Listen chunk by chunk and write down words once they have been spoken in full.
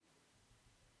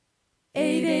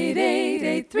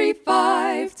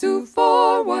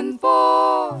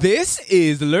888-835-2414. This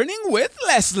is Learning with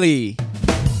Leslie.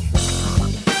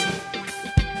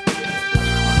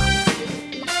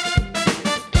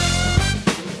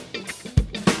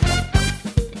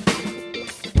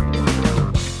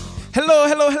 Hello,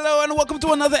 and welcome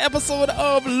to another episode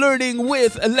of Learning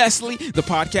with Leslie, the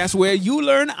podcast where you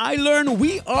learn, I learn,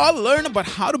 we all learn about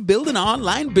how to build an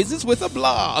online business with a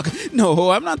blog.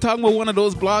 No, I'm not talking about one of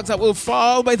those blogs that will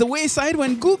fall by the wayside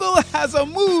when Google has a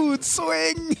mood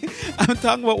swing. I'm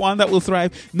talking about one that will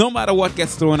thrive no matter what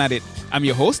gets thrown at it. I'm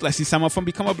your host, Leslie Summer from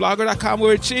BecomeAblogger.com,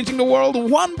 where we're changing the world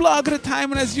one blog at a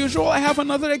time. And as usual, I have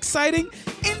another exciting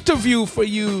interview for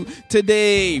you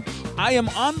today. I am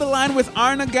on the line with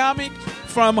Arne Gahmig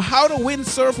from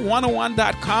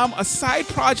HowToWindsurf101.com, a side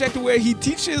project where he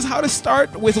teaches how to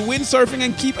start with windsurfing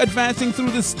and keep advancing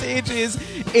through the stages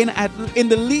in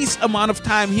the least amount of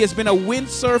time. He has been a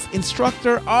windsurf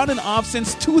instructor on and off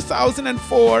since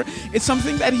 2004. It's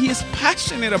something that he is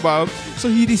passionate about, so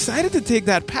he decided to take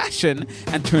that passion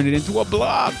and turn it into a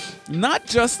blog. Not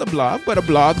just a blog, but a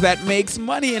blog that makes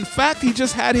money. In fact, he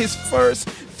just had his first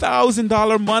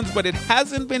 $1,000 month, but it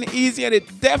hasn't been easy, and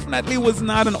it definitely was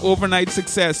not an overnight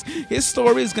success. His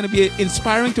story is going to be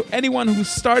inspiring to anyone who's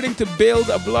starting to build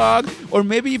a blog or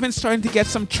maybe even starting to get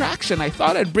some traction. I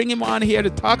thought I'd bring him on here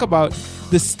to talk about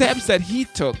the steps that he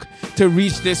took to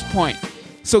reach this point.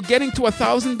 So getting to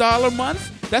 $1,000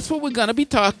 month, that's what we're going to be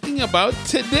talking about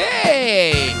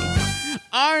today.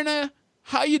 Arne,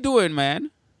 how you doing,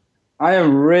 man? I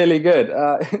am really good.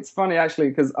 It's funny, actually,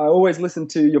 because I always listen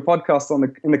to your podcast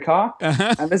in the car.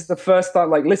 Uh-huh. And this is the first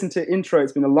time, listen to intro.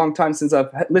 It's been a long time since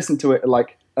I've listened to it at,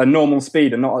 a normal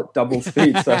speed and not at double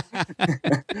speed. So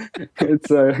it's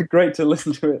great to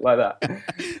listen to it like that.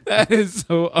 That is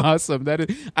so awesome.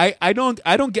 I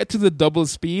don't get to the double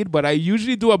speed, but I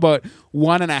usually do about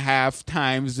 1.5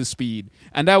 times the speed.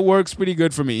 And that works pretty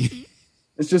good for me.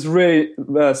 It's just really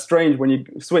strange when you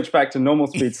switch back to normal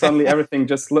speed. Suddenly everything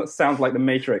just sounds like the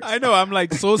Matrix. I know. I'm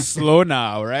so slow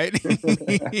now, right?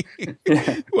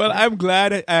 Yeah. Well, I'm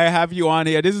glad I have you on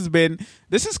here. This is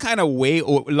kind of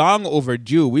long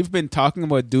overdue. We've been talking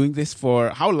about doing this for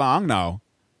how long now?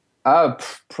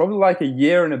 Probably a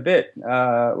year and a bit.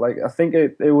 I think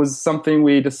it was something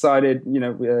we decided,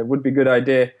 would be a good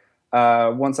idea.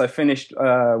 Once I finished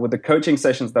with the coaching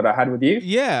sessions that I had with you.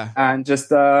 Yeah. And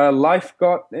just life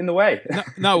got in the way.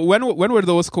 Now, when were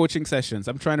those coaching sessions?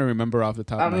 I'm trying to remember off the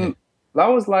top of my head. That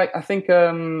was I think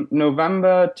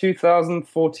November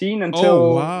 2014 until...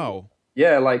 Oh, wow.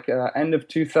 Yeah, end of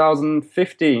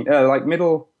 2015,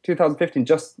 middle 2015,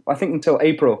 just I think until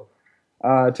April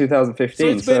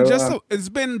 2015. So it's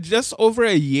been just over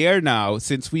a year now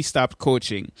since we stopped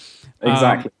coaching.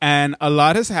 Exactly. And a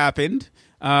lot has happened.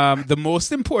 The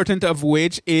most important of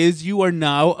which is you are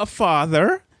now a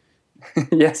father.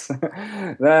 Yes.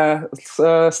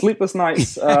 Sleepless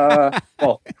nights,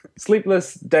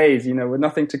 sleepless days, with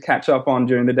nothing to catch up on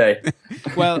during the day.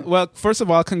 Well, first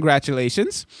of all,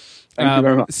 congratulations. Thank you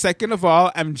very much. Second of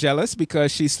all, I'm jealous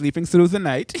because she's sleeping through the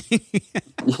night.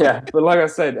 Yeah, but like I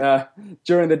said,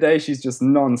 during the day, she's just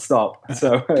non-stop.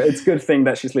 So it's a good thing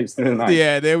that she sleeps through the night.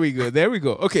 Yeah, there we go.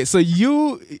 Okay, so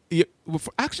you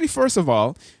actually, first of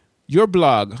all, your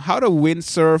blog,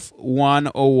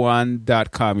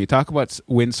 HowToWindsurf101.com. You talk about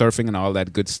windsurfing and all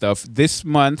that good stuff. This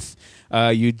month,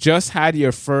 you just had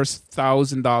your first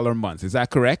 $1,000 month. Is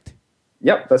that correct?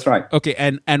 Yep, that's right. Okay,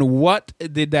 and what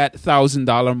did that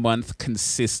 $1,000 month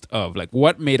consist of?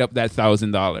 What made up that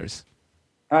 $1,000?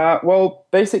 Well,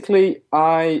 basically,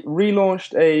 I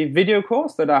relaunched a video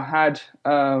course that I had,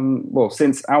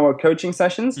 since our coaching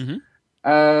sessions.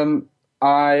 Mm-hmm.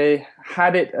 I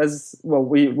had it as,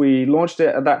 we launched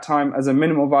it at that time as a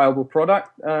minimal viable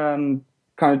product, kind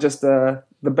of just the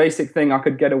basic thing I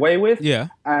could get away with. Yeah.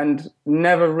 And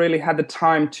never really had the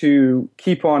time to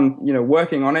keep on,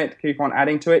 working on it, keep on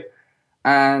adding to it.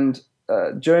 And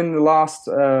during the last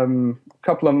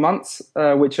couple of months,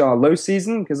 which are low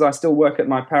season, because I still work at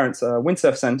my parents'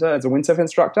 windsurf center as a windsurf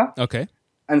instructor. Okay.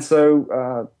 And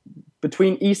so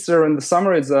between Easter and the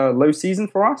summer is a low season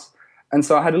for us. And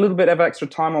so I had a little bit of extra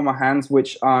time on my hands,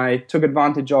 which I took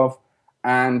advantage of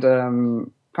and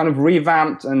kind of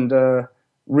revamped and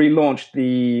relaunched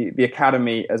the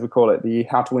academy, as we call it, the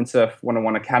How to Windsurf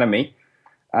 101 Academy.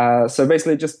 So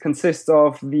basically it just consists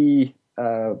of the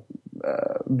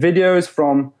videos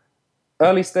from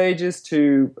early stages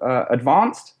to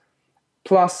advanced,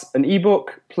 plus an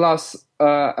ebook, plus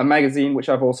a magazine, which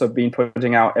I've also been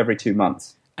putting out every 2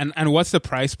 months. And what's the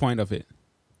price point of it?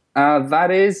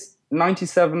 That is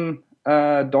 $97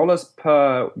 dollars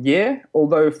per year.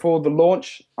 Although for the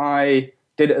launch, I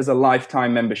did it as a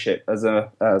lifetime membership, as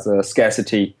a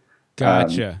scarcity.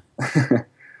 Gotcha.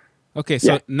 Okay,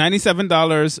 so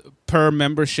 $97 per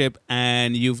membership,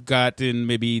 and you've gotten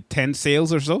maybe 10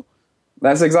 sales or so?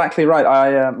 That's exactly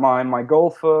right. My goal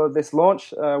for this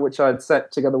launch, which I'd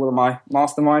set together with my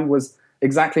mastermind, was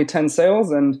exactly 10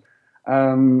 sales. And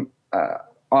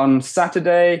on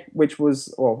Saturday, which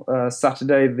was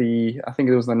Saturday, I think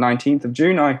it was the 19th of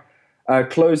June, I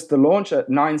closed the launch at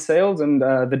 9 sales. And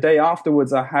the day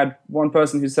afterwards, I had one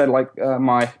person who said,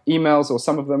 my emails, or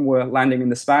some of them were landing in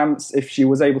the spams, if she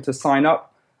was able to sign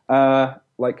up,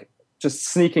 just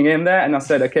sneaking in there. And I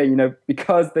said, okay,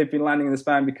 because they've been landing in the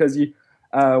spam, because you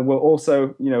were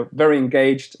also, very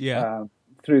engaged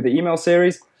through the email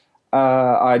series,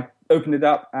 I opened it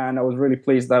up, and I was really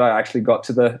pleased that I actually got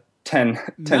to the 10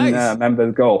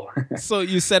 member goal. So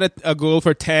you set a goal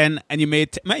for 10, and you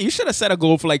made... Man, you should have set a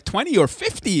goal for like 20 or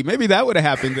 50. Maybe that would have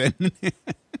happened then.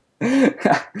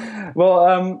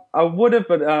 Well, I would have,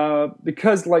 but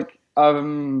because my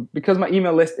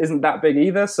email list isn't that big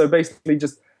either, so basically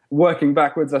just working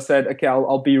backwards, I said, okay,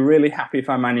 I'll be really happy if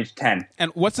I manage 10.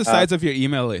 And what's the size of your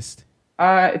email list?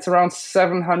 It's around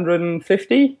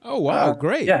 750. Oh, wow,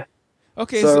 great. Yeah.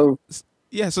 Okay, so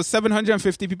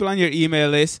 750 people on your email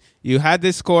list. You had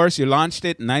this course, you launched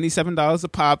it, $97 a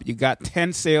pop, you got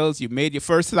 10 sales, you made your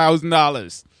first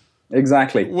 $1,000.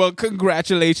 Exactly. Well,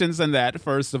 congratulations on that,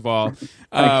 first of all.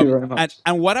 Thank you very much.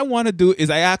 And what I want to do is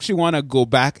I actually want to go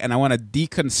back and I want to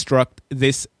deconstruct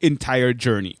this entire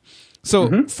journey.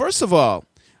 So, first of all,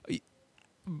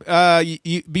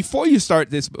 before you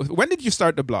start this, when did you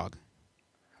start the blog?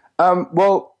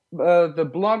 The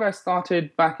blog I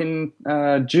started back in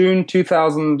June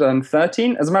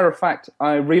 2013. As a matter of fact,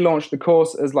 I relaunched the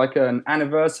course as like an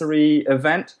anniversary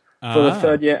event for the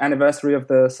 3rd year anniversary of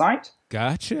the site.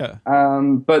 Gotcha.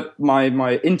 But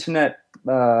my internet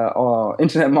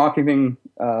marketing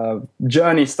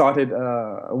journey started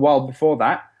a while before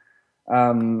that.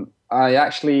 I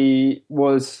actually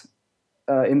was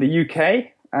in the UK,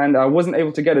 and I wasn't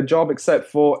able to get a job except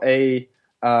for a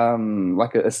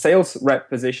sales rep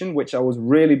position, which I was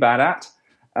really bad at.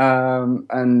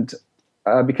 And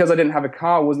because I didn't have a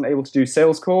car, I wasn't able to do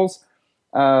sales calls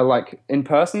in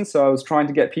person. So I was trying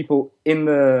to get people in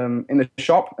the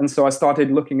shop, and so I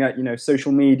started looking at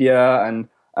social media and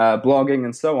blogging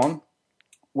and so on,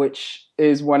 which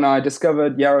is when I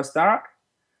discovered Yaro Starak,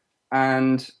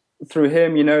 and through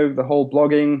him, the whole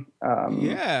blogging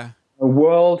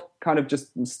world kind of just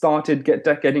started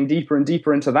getting deeper and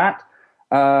deeper into that.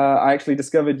 I actually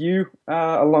discovered you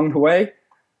along the way,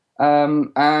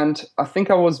 and I think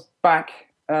I was back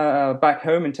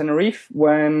home in Tenerife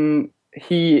when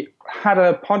he had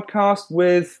a podcast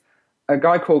with a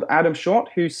guy called Adam Short,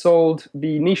 who sold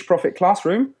the Niche Profit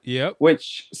Classroom,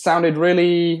 which sounded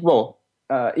really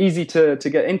easy to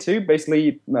get into.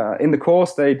 Basically, in the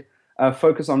course, they'd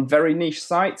focus on very niche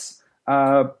sites,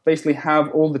 basically have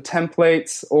all the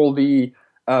templates, all the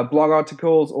blog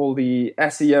articles, all the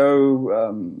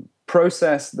SEO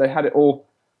process. They had it all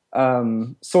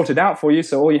sorted out for you.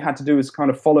 So all you had to do is kind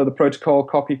of follow the protocol,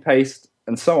 copy, paste,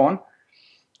 and so on.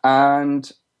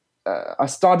 And I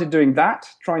started doing that,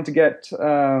 trying to get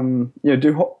do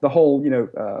the whole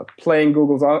playing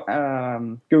Google's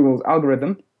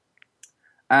algorithm.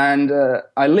 And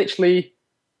I literally,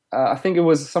 I think it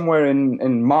was somewhere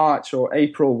in March or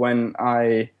April when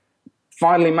I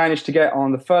finally managed to get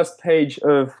on the first page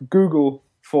of Google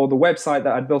for the website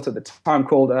that I built at the time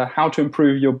called How to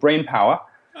Improve Your Brain Power.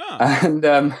 Oh.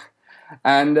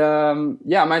 And I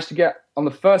managed to get on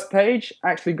the first page,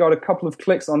 actually got a couple of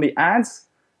clicks on the ads.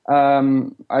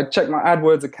 I checked my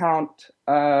AdWords account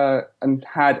and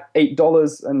had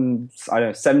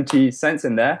 $8.70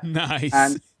 in there. Nice.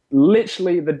 And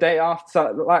literally the day after,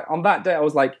 on that day, I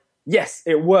was like, yes,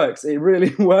 it works. It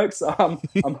really works. I'm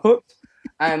hooked.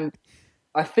 And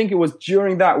I think it was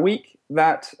during that week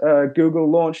that Google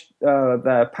launched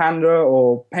their panda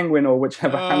or penguin or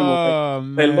whichever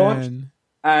animal they launched.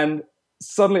 And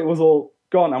suddenly it was all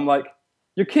gone. I'm like,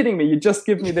 you're kidding me. You just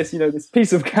give me this, this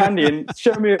piece of candy and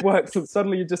show me it works. And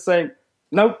suddenly you're just saying,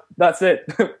 nope, that's it.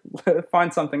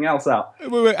 Find something else out.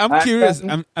 Wait, I'm curious.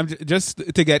 I'm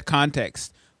just to get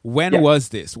context. When was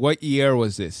this? What year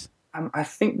was this? I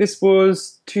think this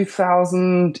was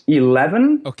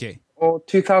 2011. Okay. Or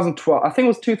 2012. I think it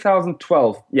was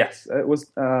 2012. Yes, it was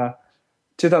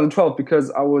 2012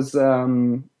 because I was.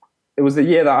 It was the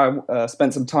year that I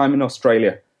spent some time in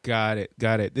Australia. Got it.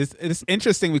 It's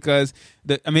interesting because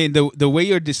the way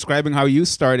you're describing how you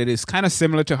started is kind of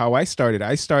similar to how I started.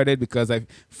 I started because I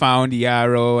found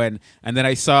Yarrow and then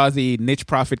I saw the niche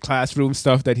profit classroom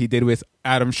stuff that he did with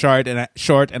Adam Short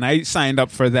and I signed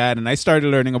up for that and I started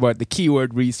learning about the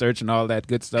keyword research and all that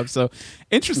good stuff. So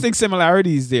interesting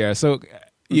similarities there. So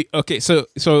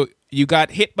so you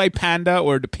got hit by Panda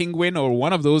or the penguin or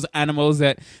one of those animals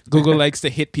that Google likes to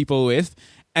hit people with.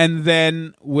 And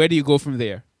then where do you go from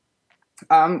there?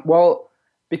 Well,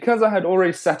 because I had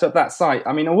already set up that site,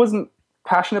 I mean, I wasn't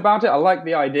passionate about it. I liked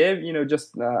the idea,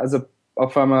 just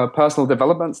from a personal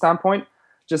development standpoint,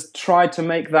 just tried to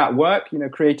make that work,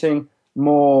 creating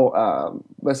more,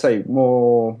 let's say,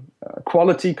 more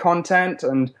quality content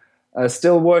and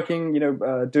still working,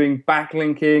 doing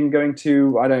backlinking, going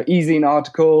to, e-zine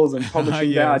articles and publishing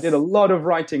Yes. there. I did a lot of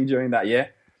writing during that year.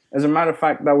 As a matter of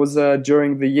fact, that was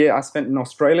during the year I spent in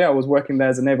Australia. I was working there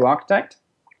as a naval architect.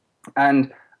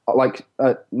 And like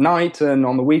at night and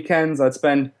on the weekends, I'd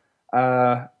spend,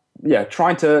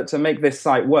 trying to make this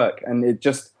site work. And it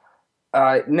just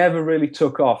it never really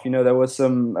took off. There was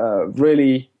some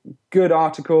really good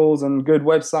articles and good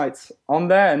websites on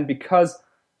there. And because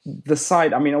the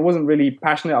site, I wasn't really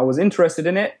passionate. I was interested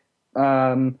in it.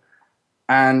 And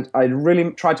I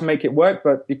really tried to make it work.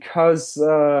 But because,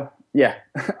 I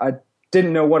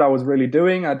didn't know what I was really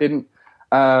doing. I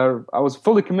was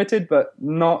fully committed, but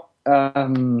not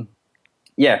passionate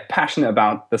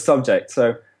about the subject.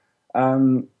 So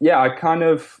I kind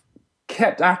of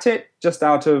kept at it just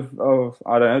out of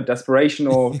I don't know, desperation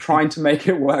or trying to make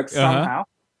it work somehow,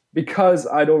 because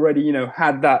I'd already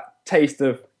had that taste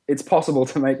of it's possible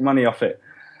to make money off it.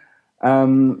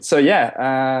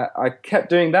 I kept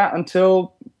doing that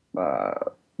until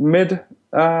mid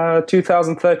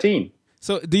 2013.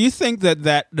 So do you think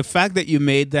that the fact that you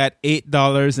made that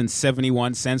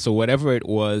 $8.71 or whatever it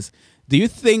was, do you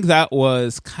think that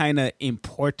was kind of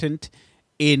important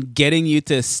in getting you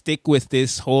to stick with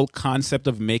this whole concept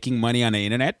of making money on the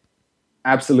internet?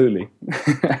 Absolutely.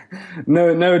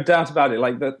 No doubt about it.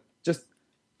 Like that, just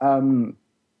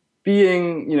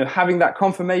being, having that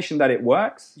confirmation that it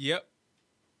works. Yep.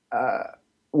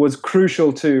 Was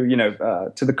crucial to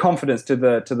to the confidence, to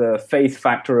the faith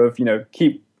factor of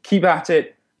keep at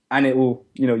it, and it will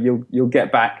you'll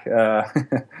get back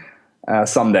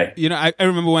someday. I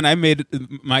remember when I made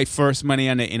my first money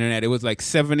on the internet, it was like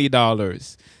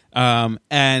 $70,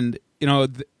 and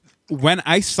when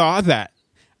I saw that,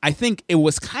 I think it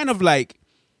was kind of like,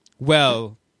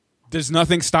 well, there's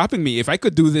nothing stopping me. If I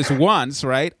could do this once,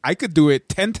 right, I could do it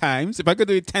 10 times. If I could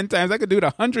do it 10 times, I could do it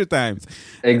 100 times.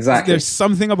 Exactly. There's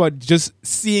something about just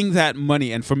seeing that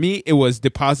money. And for me, it was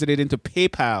deposited into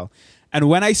PayPal. And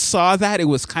when I saw that, it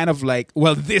was kind of like,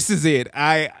 well, this is it.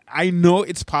 I know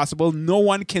it's possible. No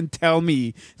one can tell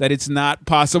me that it's not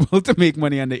possible to make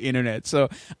money on the internet. So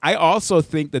I also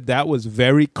think that was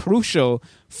very crucial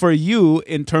for you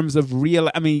in terms of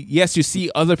yes, you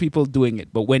see other people doing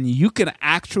it, but when you can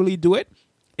actually do it,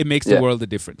 it makes the world a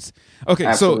difference. Okay,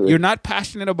 Absolutely. So you're not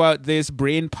passionate about this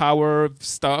brain power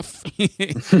stuff.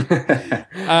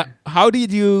 How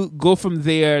did you go from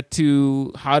there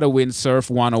to How to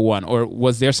Windsurf 101? Or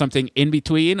was there something in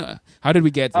between? How did we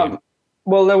get there?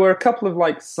 Well, there were a couple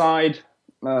of side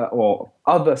or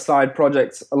other side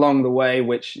projects along the way,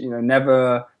 which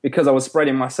never, because I was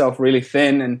spreading myself really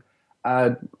thin, and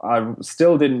I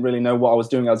still didn't really know what I was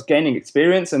doing. I was gaining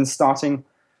experience and starting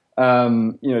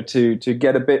to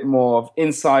get a bit more of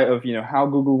insight of how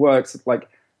Google works, like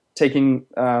taking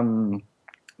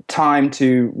time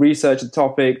to research the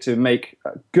topic, to make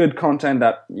good content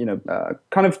that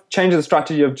kind of changes the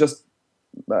strategy of just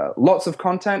lots of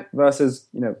content versus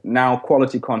now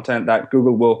quality content that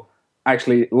Google will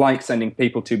actually like sending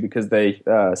people to because they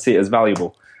see it as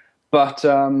valuable. But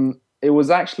it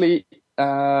was actually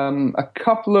a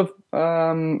couple of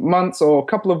months or a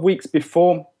couple of weeks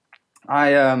before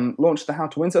I launched the How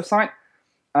to Windsurf site.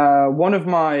 One of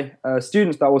my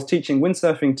students that I was teaching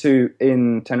windsurfing to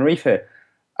in Tenerife here,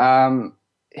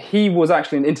 he was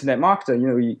actually an internet marketer.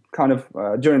 You kind of,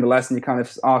 during the lesson, you kind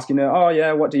of ask, oh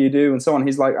yeah, what do you do? And so on.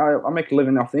 He's like, I make a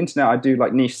living off the internet. I do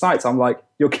like niche sites. I'm like,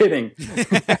 you're kidding.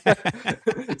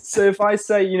 So if I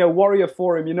say, Warrior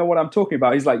Forum, you know what I'm talking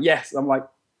about? He's like, yes. I'm like,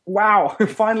 wow,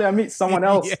 finally I meet someone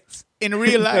else. Yes. In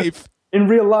real life. In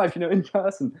real life, in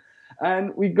person.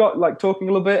 And we got talking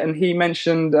a little bit, and he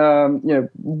mentioned,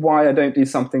 why I don't do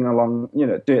something along,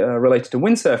 related to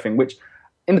windsurfing, which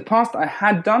in the past I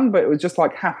had done, but it was just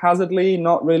haphazardly,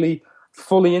 not really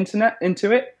fully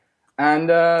into it. And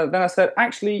then I said,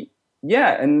 actually,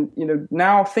 yeah. And,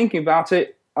 now thinking about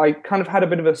it, I kind of had a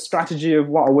bit of a strategy of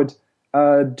what I would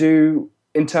do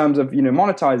in terms of,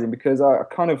 monetizing, because I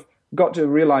kind of got to a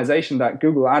realization that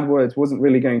Google AdWords wasn't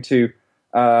really going to,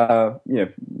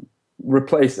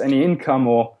 replace any income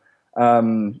or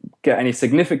get any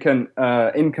significant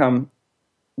income,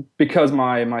 because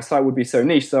my site would be so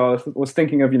niche. So I was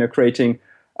thinking of, creating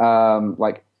info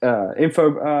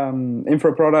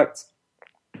products,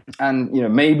 and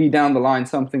maybe down the line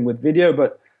something with video.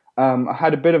 But I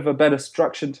had a bit of a better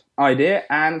structured idea,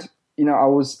 and I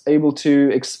was able to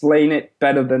explain it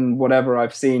better than whatever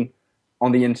I've seen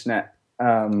on the internet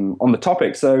on the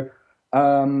topic. So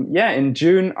in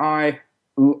June I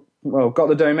got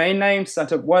the domain name,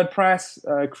 set up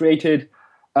WordPress, created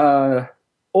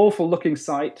awful looking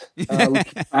site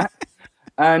looking at,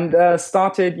 and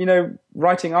started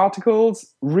writing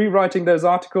articles, rewriting those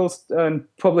articles and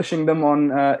publishing them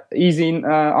on easy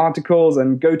articles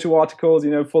and go-to articles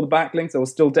for the backlinks. I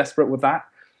was still desperate with that,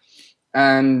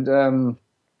 and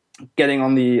getting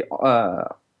on the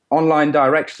online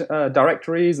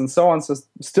directories and so on. So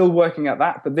still working at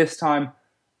that, but this time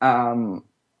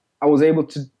I was able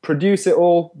to produce it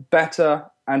all better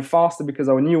and faster because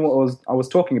I knew what I was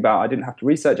talking about. I didn't have to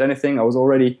research anything. I was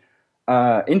already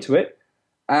into it.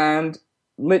 And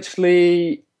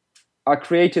literally, I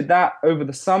created that over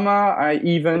the summer. I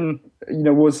even,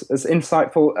 was as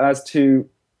insightful as to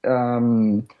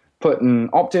put an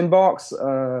opt-in box,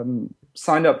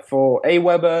 signed up for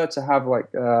Aweber to have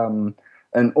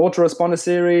an autoresponder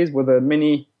series with a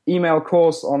mini email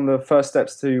course on the first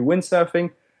steps to windsurfing.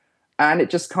 And it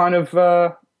just kind of,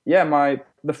 the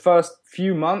first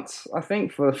few months, I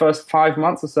think, for the first 5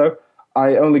 months or so,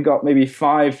 I only got maybe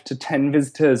 5 to 10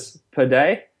 visitors per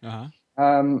day. Uh-huh.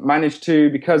 Managed to,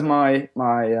 because my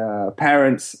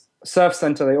parents' surf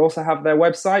center, they also have their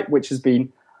website, which has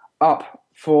been up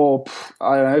for,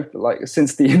 I don't know,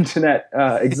 since the internet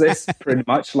exists, pretty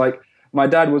much. My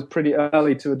dad was pretty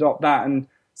early to adopt that and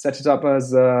set it up as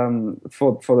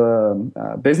for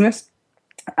the business.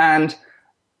 And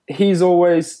he's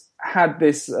always had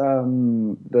this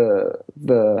the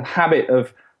habit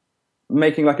of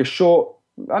making a short,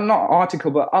 not article,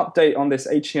 but update on this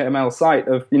HTML site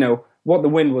of what the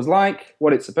wind was like,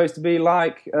 what it's supposed to be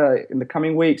like in the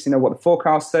coming weeks, what the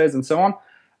forecast says, and so on.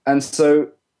 And so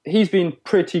he's been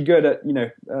pretty good at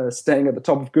staying at the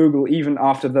top of Google even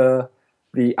after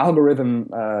the algorithm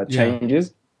changes.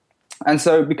 Yeah. And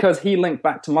so because he linked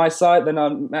back to my site, then I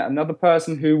met another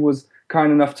person who was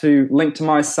kind enough to link to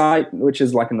my site, which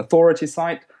is an authority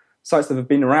site, sites that have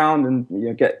been around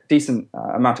and get decent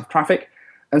amount of traffic.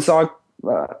 And so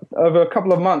over a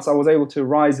couple of months, I was able to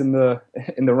rise in the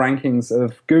rankings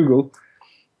of Google.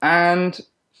 And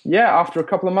after a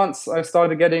couple of months, I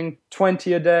started getting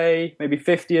 20 a day, maybe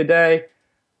 50 a day,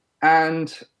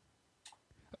 and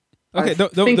okay,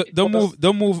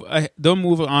 don't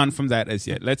move on from that as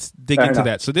yet. Let's dig into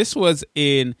that. So this was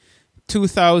in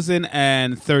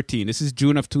 2013. This is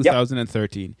June of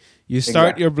 2013. Yep. You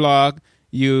start your blog.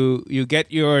 You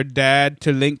get your dad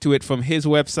to link to it from his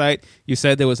website. You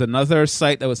said there was another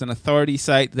site that was an authority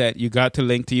site that you got to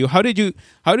link to you. How did you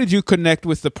connect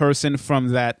with the person from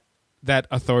that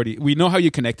authority? We know how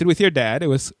you connected with your dad. It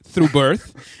was through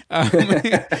birth.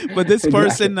 But this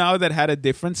person now that had a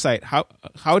different site,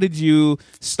 how did you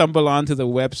stumble onto the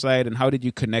website, and how did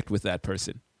you connect with that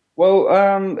person? Well,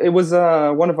 it was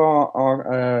one of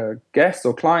our guests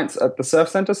or clients at the surf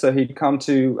center. So he'd come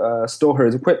to store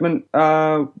his equipment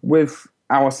with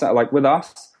us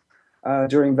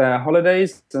during their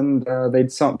holidays, and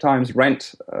they'd sometimes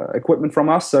rent equipment from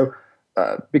us. So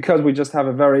because we just have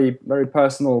a very, very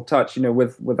personal touch,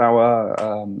 with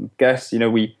our guests,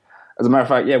 we, as a matter of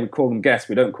fact, we call them guests.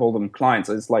 We don't call them clients.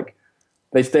 It's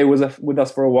they stay with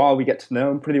us for a while. We get to know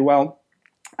them pretty well,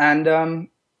 and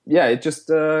it just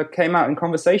came out in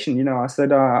conversation. I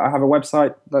said, I have a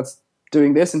website that's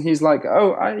doing this, and he's like,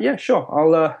 sure,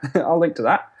 I'll link to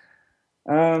that.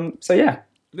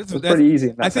 That's pretty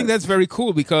easy. I think that's very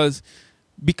cool because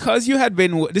you had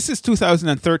been, this is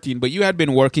 2013, but you had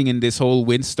been working in this whole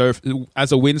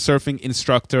as a windsurfing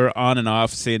instructor on and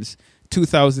off since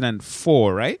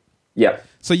 2004, right? Yeah.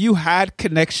 So you had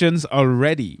connections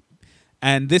already.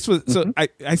 And this was, so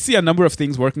I see a number of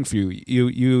things working for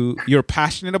you. You're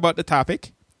passionate about the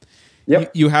topic.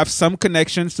 Yep. You have some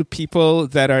connections to people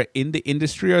that are in the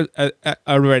industry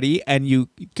already, and you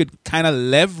could kind of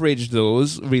leverage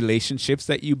those relationships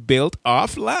that you built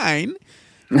offline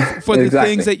for the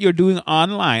things that you're doing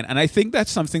online. And I think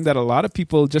that's something that a lot of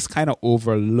people just kind of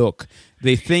overlook.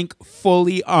 They think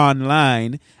fully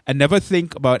online and never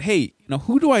think about, hey,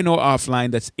 who do I know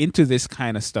offline that's into this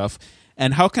kind of stuff?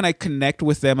 And how can I connect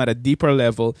with them at a deeper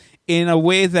level in a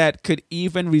way that could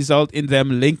even result in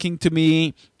them linking to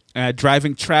me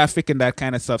driving traffic and that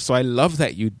kind of stuff. So I love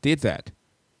that you did that.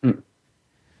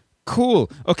 Cool.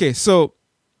 Okay, so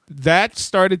that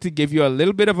started to give you a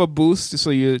little bit of a boost. So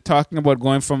you're talking about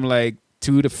going from like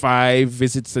 2 to 5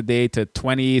 visits a day to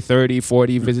 20, 30,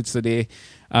 40 visits a day.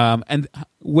 And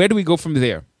where do we go from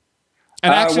there?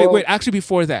 And actually,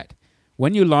 before that,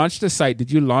 when you launched the site,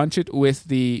 did you launch it with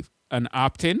an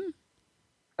opt-in?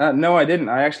 No, I didn't.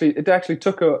 It actually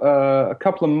took a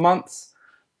couple of months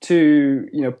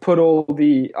to put all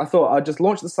the. I thought I'd just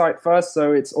launch the site first,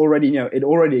 so it's already it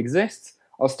already exists.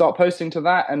 I'll start posting to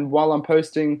that, and while I'm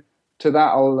posting to that,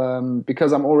 I'll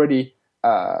because I'm already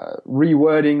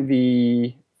rewording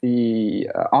the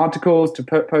articles to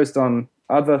post on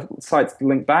other sites to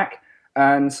link back.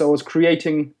 And so I was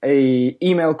creating a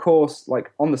email course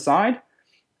like on the side,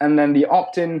 and then the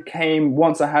opt-in came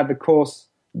once I had the course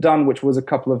done, which was a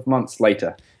couple of months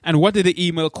later. And what did the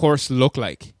email course look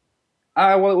like?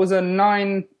 Well, it was a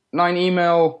nine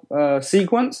email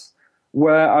sequence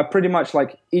where I pretty much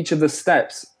like each of the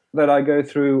steps that I go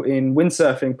through in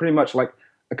windsurfing, pretty much like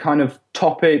a kind of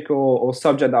topic or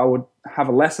subject that I would have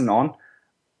a lesson on.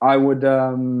 I would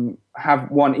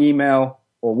have one email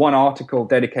or one article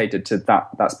dedicated to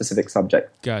that specific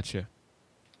subject. Gotcha.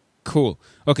 Cool.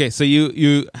 Okay, so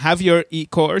you have your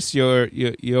e-course, what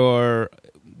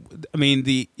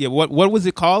was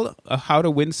it called? A How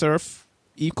to Windsurf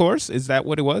e-course? Is that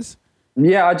what it was?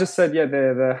 Yeah, I just said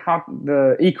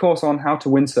the e-course on how to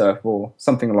windsurf or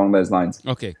something along those lines.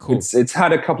 Okay, cool. It's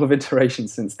had a couple of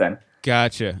iterations since then.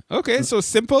 Gotcha. Okay, so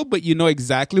simple, but you know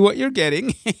exactly what you're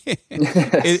getting.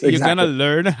 Yes, you're going to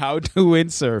learn how to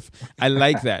windsurf. I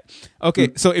like that. Okay,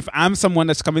 so if I'm someone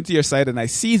that's coming to your site and I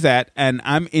see that and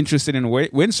I'm interested in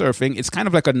windsurfing, it's kind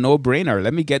of like a no-brainer.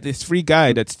 Let me get this free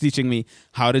guide that's teaching me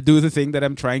how to do the thing that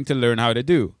I'm trying to learn how to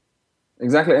do.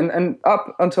 Exactly. And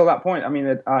up until that point, I mean,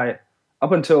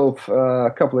 up until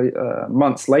a couple of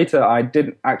months later, I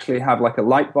didn't actually have like a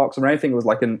light box or anything. It was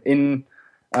like an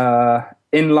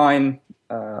inline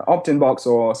opt-in box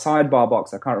or sidebar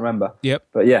box. I can't remember. Yep.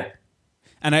 But yeah.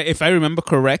 And if I remember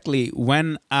correctly,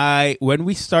 when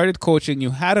we started coaching,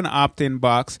 you had an opt-in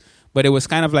box, but it was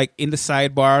kind of like in the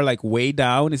sidebar, like way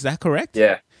down. Is that correct?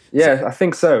 Yeah. Yeah, I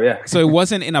think so, yeah. So it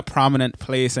wasn't in a prominent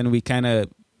place, and we kind of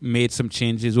made some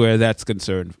changes where that's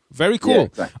concerned. Very cool. Yeah,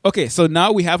 exactly. Okay, so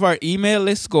now we have our email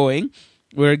list going.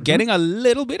 We're getting a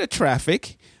little bit of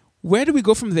traffic. Where do we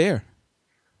go from there?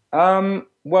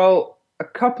 Well, a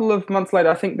couple of months later,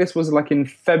 I think this was like in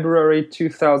February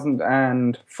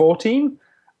 2014,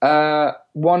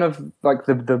 one of like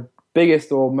the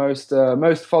biggest or most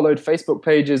followed Facebook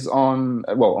pages on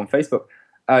Facebook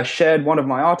shared one of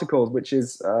my articles, which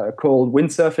is called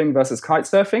Windsurfing versus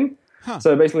Kitesurfing. Huh.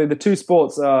 So basically the two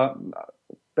sports,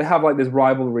 they have like this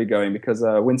rivalry going because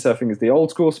windsurfing is the old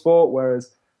school sport,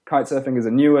 whereas kitesurfing is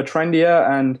a newer, trendier,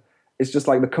 and it's just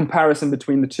like the comparison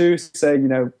between the two, saying,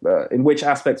 in which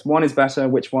aspects one is better,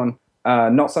 which one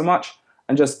not so much,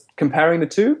 and just comparing the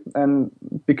two. And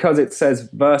because it says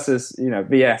versus,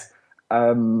 VS,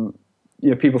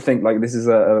 people think like this is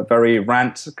a very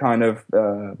rant kind of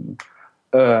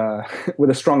with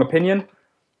a strong opinion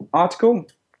article.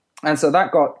 And so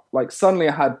that got like suddenly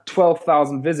I had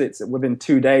 12,000 visits within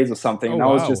 2 days or something. And I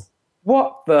was just,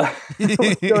 what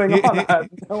what's going on? I had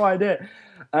no idea.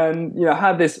 And, I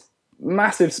had this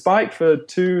massive spike for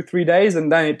 2-3 days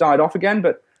and then it died off again.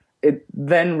 But it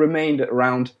then remained at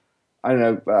around,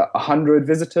 100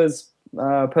 visitors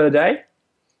per day.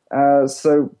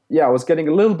 So, I was getting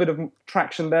a little bit of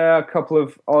traction there, a couple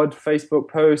of odd Facebook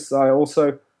posts. I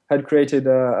also had created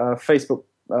a Facebook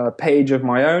page of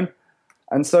my own.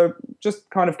 And so just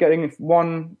kind of getting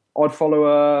one odd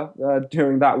follower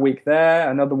during that week there,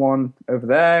 another one over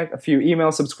there, a few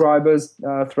email subscribers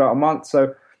throughout a month.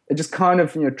 So it just kind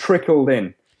of, trickled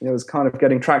in. It was kind of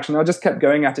getting traction. I just kept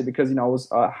going at it because,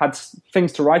 I had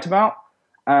things to write about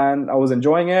and I was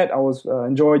enjoying it. I was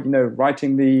enjoyed,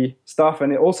 writing the stuff.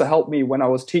 And it also helped me when I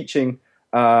was teaching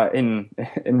in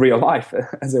real life,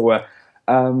 as it were.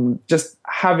 Just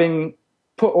having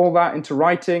put all that into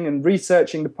writing and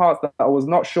researching the parts that I was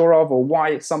not sure of or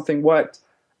why something worked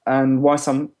and why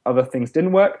some other things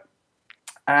didn't work.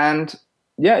 And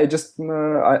it just,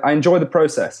 I enjoy the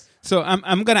process. So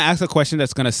I'm going to ask a question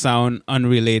that's going to sound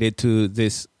unrelated to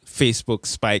this Facebook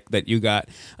spike that you got.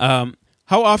 How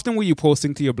often were you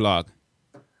posting to your blog?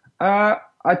 I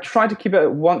try to keep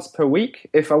it once per week.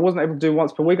 If I wasn't able to do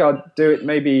once per week, I'd do it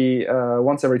maybe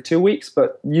once every 2 weeks,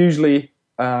 but usually,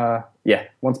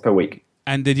 once per week.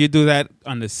 And did you do that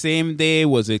on the same day?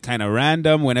 Was it kind of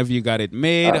random whenever you got it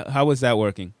made? How was that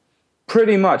working?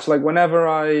 Pretty much. Like whenever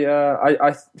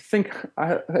I think,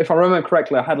 if I remember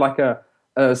correctly, I had like a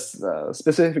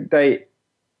specific date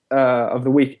of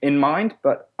the week in mind,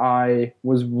 but I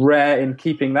was rare in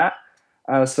keeping that.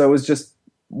 So it was just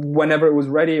whenever it was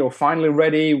ready or finally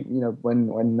ready,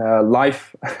 when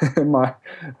life my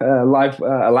life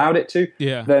allowed it to.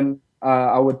 Yeah. Then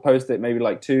I would post it maybe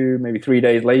like 2, maybe 3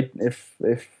 days late if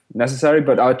necessary.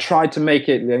 But I tried to make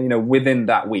it within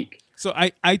that week. So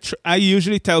I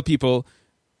usually tell people,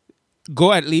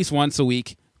 go at least once a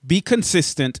week, be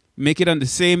consistent, make it on the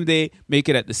same day, make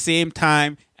it at the same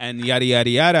time, and yada yada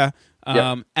yada.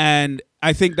 And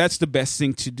I think that's the best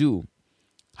thing to do.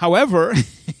 However,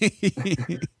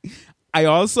 I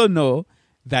also know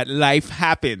that life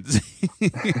happens.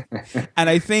 And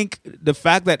I think the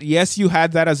fact that, yes, you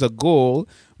had that as a goal,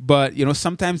 but,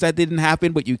 sometimes that didn't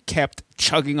happen, but you kept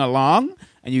chugging along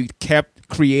and you kept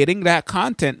creating that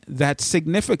content, that's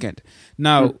significant.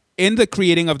 Now, in the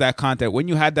creating of that content, when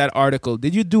you had that article,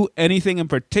 did you do anything in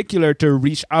particular to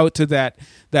reach out to that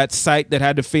site that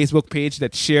had the Facebook page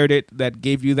that shared it, that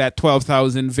gave you that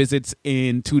 12,000 visits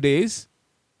in 2 days?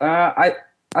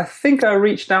 I think I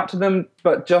reached out to them,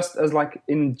 but just as like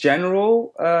in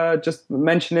general, just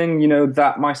mentioning,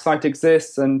 that my site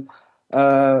exists and,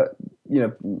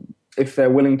 if they're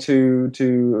willing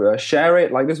to share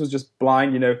it. Like this was just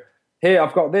blind, here,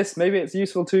 I've got this. Maybe it's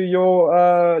useful to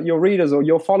your readers or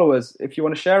your followers. If you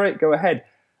want to share it, go ahead.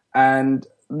 And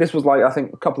this was like, I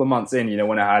think a couple of months in,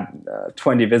 when I had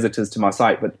 20 visitors to my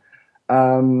site. But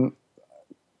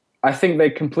I think they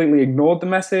completely ignored the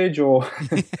message or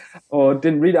or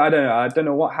didn't read it. I don't know. I don't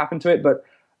know what happened to it. But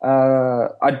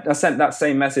I sent that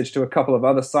same message to a couple of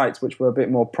other sites which were a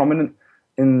bit more prominent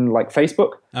in like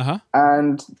Facebook.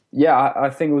 And yeah, I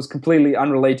think it was completely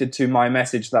unrelated to my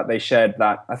message that they shared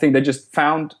that. I think they just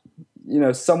found,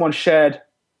 someone shared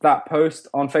that post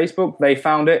on Facebook. They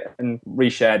found it and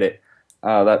reshared it.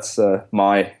 That's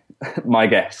my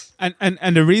guess.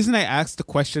 And the reason I asked the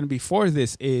question before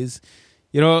this is,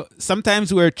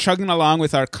 sometimes we're chugging along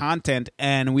with our content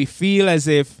and we feel as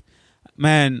if,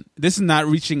 man, this is not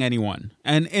reaching anyone.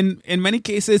 And in many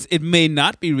cases, it may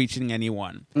not be reaching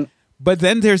anyone. But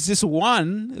then there's this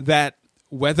one that,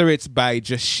 whether it's by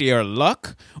just sheer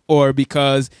luck or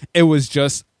because it was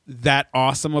just that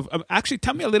awesome. Actually,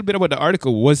 tell me a little bit about the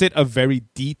article. Was it a very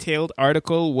detailed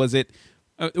article? Was it?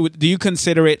 Do you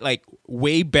consider it like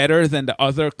way better than the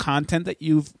other content that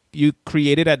you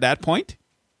created at that point?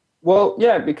 Well,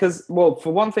 yeah, because,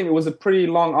 for one thing, it was a pretty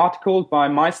long article by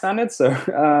my standards. So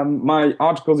my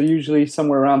articles are usually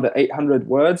somewhere around the 800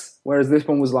 words, whereas this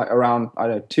one was like around,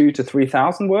 2,000 to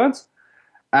 3,000 words.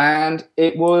 And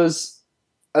it was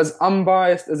as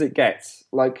unbiased as it gets.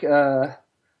 Like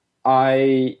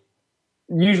I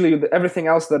usually, everything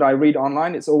else that I read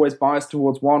online, it's always biased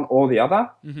towards one or the other.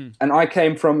 And I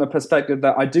came from a perspective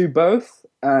that I do both,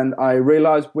 and I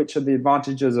realized which are the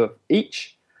advantages of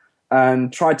each,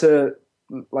 and try to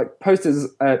like post as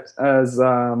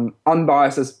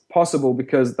unbiased as possible,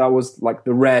 because that was like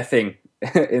the rare thing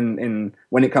in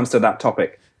when it comes to that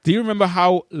topic. Do you remember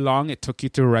how long it took you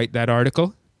to write that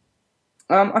article?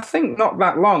 I think not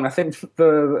that long. I think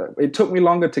it took me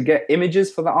longer to get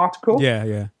images for the article.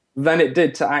 Yeah. Than it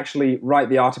did to actually write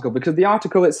the article, because the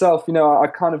article itself, I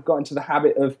kind of got into the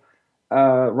habit of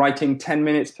writing 10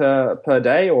 minutes per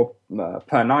day or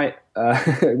per night,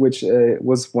 which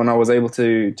was when I was able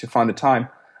to find the time.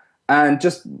 And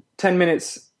just 10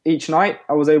 minutes each night,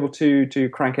 I was able to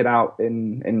crank it out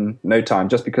in no time,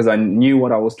 just because I knew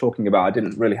what I was talking about. I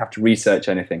didn't really have to research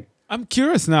anything. I'm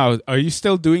curious now. Are you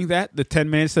still doing that, the 10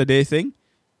 minutes a day thing?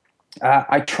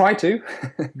 I try to.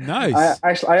 Nice.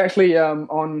 I actually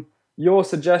on your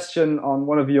suggestion on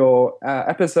one of your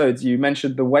episodes, you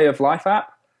mentioned the Way of Life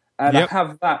app, and I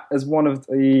have that as one of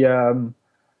the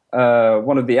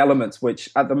elements, which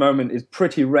at the moment is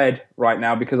pretty red right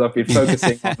now, because I've been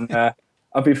focusing on.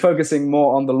 I've been focusing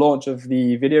more on the launch of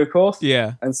the video course.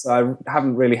 Yeah. And so I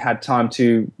haven't really had time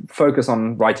to focus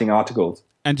on writing articles.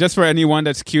 And just for anyone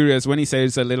that's curious, when he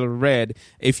says it's a little red,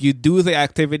 if you do the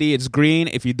activity, it's green.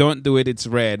 If you don't do it, it's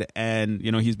red. And,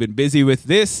 he's been busy with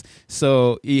this,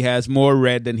 so he has more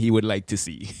red than he would like to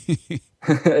see.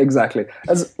 Exactly.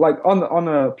 As like on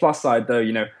a plus side, though,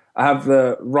 I have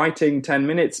the writing 10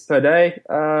 minutes per day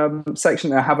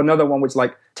section. I have another one which is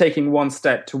like taking one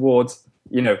step towards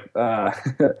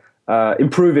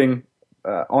improving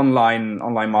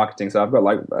online marketing. So I've got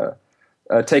like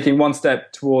taking one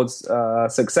step towards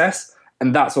success,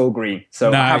 and that's all green. So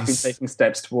nice. I have been taking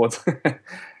steps towards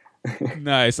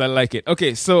Nice, I like it.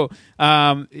 Okay, so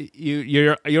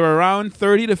you're around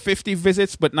 30 to 50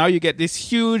 visits, but now you get this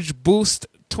huge boost,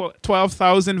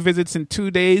 12,000 visits in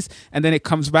 2 days, and then it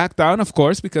comes back down, of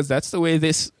course, because that's the way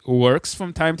this works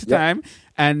from time to time.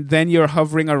 And then you're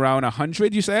hovering around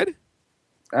 100, you said?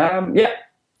 Yeah,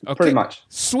 pretty much.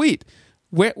 Sweet.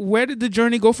 Where did the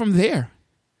journey go from there?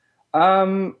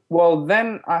 Well,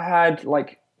 then I had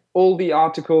like all the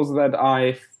articles that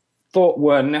I thought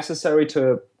were necessary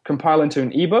to compile into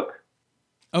an ebook.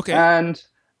 Okay. And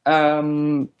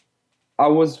I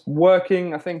was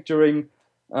working, I think, during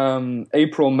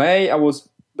April, May. I was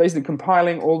basically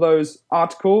compiling all those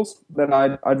articles that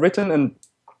I'd written and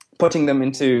putting them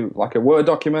into like a Word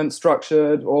document,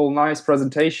 structured, all nice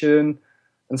presentation,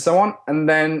 and so on. And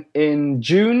then in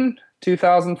June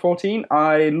 2014,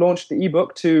 I launched the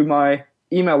ebook to my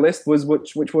email list,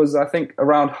 which was, I think,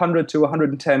 around 100 to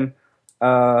 110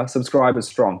 subscribers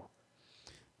strong.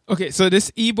 Okay, so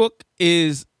this ebook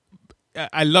is,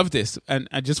 I love this, and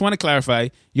I just want to clarify,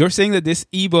 you're saying that this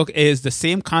ebook is the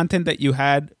same content that you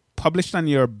had published on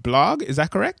your blog, is that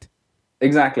correct?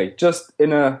 Exactly, just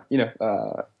in a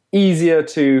easier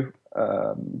to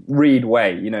read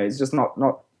way. It's just not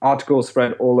articles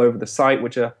spread all over the site,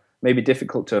 which are maybe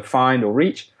difficult to find or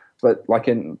reach. But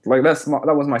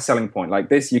that was my selling point. Like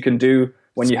this, you can do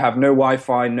when you have no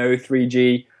Wi-Fi, no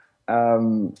 3G.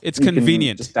 It's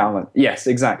convenient. Just download. Yes,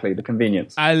 exactly. The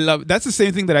convenience. That's the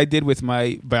same thing that I did with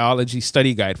my biology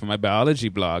study guide for my biology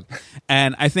blog.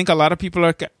 And I think a lot of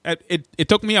people it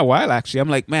took me a while, actually. I'm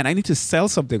like, man, I need to sell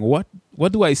something. What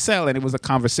do I sell? And it was a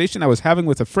conversation I was having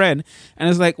with a friend. And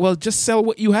it's like, well, just sell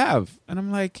what you have. And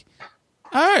I'm like,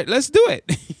 all right, let's do it.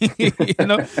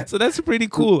 So that's pretty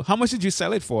cool. How much did you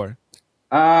sell it for?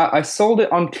 I sold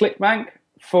it on ClickBank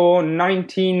for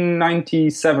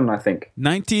 $19.97, I think.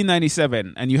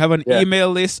 $19.97, and you have an email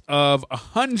list of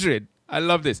 100. I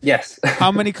love this. Yes.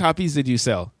 How many copies did you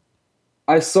sell?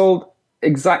 I sold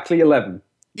exactly 11.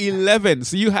 11.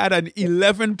 So you had an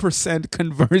 11%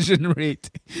 conversion rate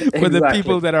for the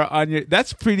people that are on your.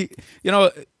 That's pretty.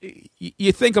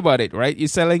 You think about it, right? You're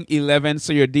selling 11,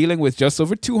 so you're dealing with just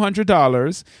over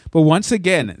 $200. But once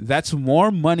again, that's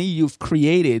more money you've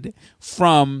created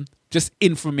from just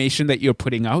information that you're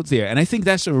putting out there. And I think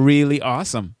that's really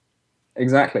awesome.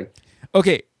 Exactly.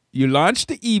 Okay, you launched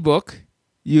the ebook.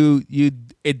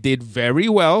 It did very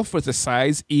well for the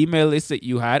size email list that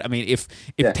you had. I mean, if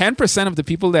 10% of the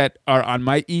people that are on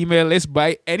my email list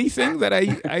buy anything that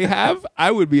I have,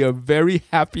 I would be a very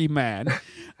happy man.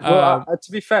 Well,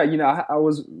 to be fair,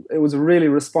 it was a really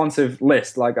responsive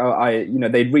list. Like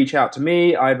they'd reach out to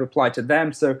me, I'd reply to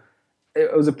them. So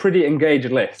it was a pretty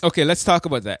engaged list. Okay, let's talk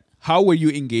about that. How were you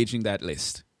engaging that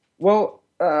list? Well,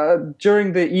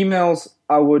 during the emails,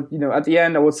 I would, at the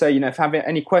end, I would say, if you have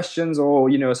any questions or,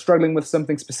 struggling with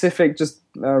something specific, just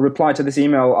reply to this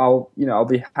email. I'll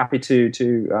be happy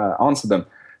to answer them.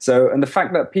 So, and the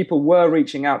fact that people were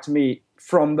reaching out to me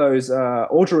from those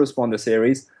autoresponder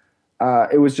series,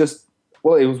 it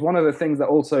was one of the things that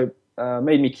also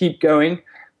made me keep going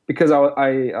because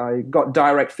I got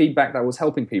direct feedback that was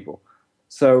helping people.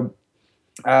 So,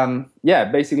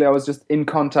 basically I was just in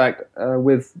contact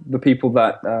with the people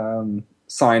that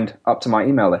signed up to my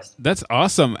email list. That's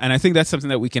awesome. And I think that's something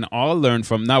that we can all learn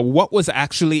from. Now, what was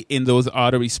actually in those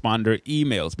autoresponder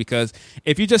emails? Because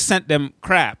if you just sent them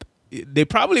crap, they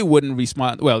probably wouldn't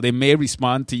respond. Well, they may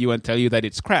respond to you and tell you that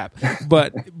it's crap.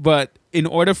 But in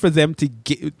order for them to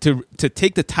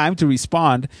take the time to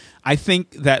respond, I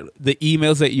think that the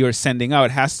emails that you're sending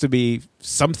out has to be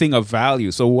something of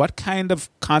value. So what kind of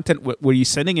content were you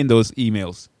sending in those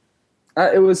emails?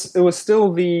 It was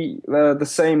still the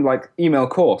same like email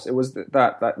course. It was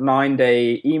that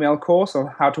 9-day email course on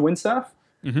how to windsurf.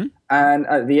 Mm-hmm. And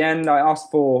at the end, I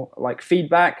asked for like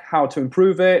feedback, how to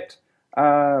improve it,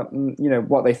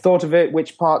 what they thought of it,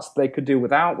 which parts they could do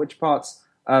without, which parts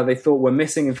they thought were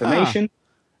missing information.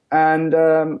 And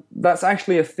that's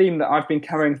actually a theme that I've been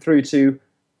carrying through to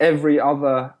every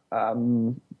other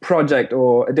project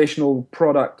or additional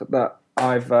product that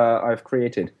I've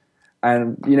created.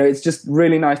 And, it's just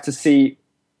really nice to see,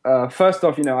 first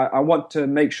off, I want to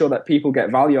make sure that people get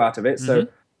value out of it. Mm-hmm. So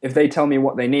if they tell me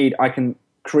what they need, I can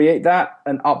create that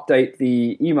and update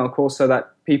the email course so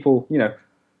that people,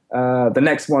 the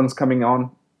next ones coming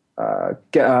on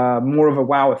get more of a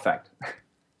wow effect.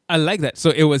 I like that.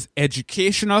 So it was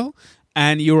educational,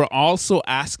 and you were also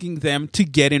asking them to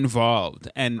get involved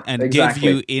and give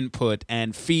you input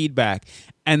and feedback.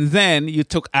 And then you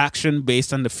took action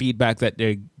based on the feedback that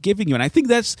they're giving you. And I think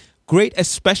that's great,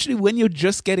 especially when you're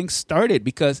just getting started,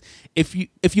 because if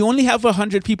you only have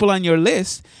 100 people on your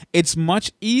list, it's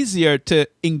much easier to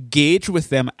engage with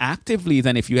them actively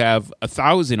than if you have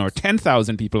 1,000 or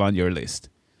 10,000 people on your list.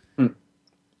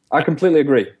 I completely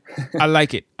agree. I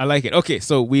like it. Okay,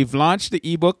 so we've launched the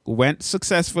ebook, went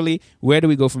successfully. Where do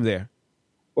we go from there?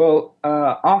 Well,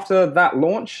 after that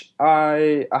launch,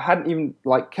 I hadn't even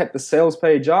kept the sales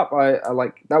page up. I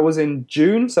that was in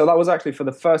June, so that was actually for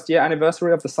the first year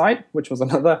anniversary of the site, which was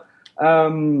another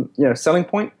selling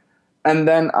point. And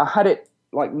then I had it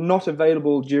not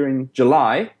available during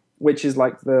July, which is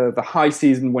the high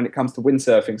season when it comes to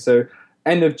windsurfing. So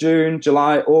end of June,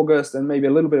 July, August, and maybe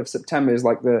a little bit of September is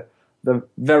the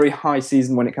very high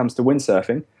season when it comes to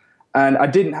windsurfing. And I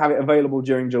didn't have it available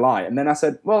during July. And then I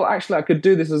said, well, actually, I could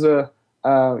do this as a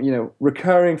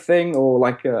recurring thing, or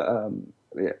how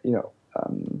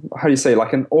do you say,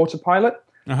 like an autopilot,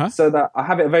 so that I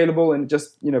have it available and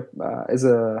just is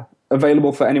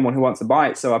available for anyone who wants to buy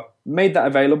it. So I made that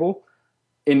available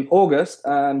in August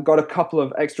and got a couple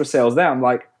of extra sales there. I'm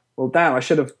like, well, damn, I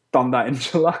should have done that in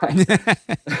July.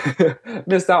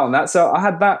 Missed out on that. So I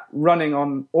had that running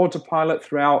on autopilot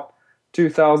throughout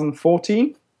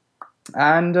 2014.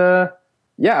 And I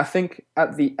think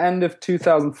at the end of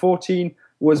 2014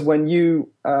 was when you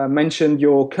mentioned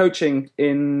your coaching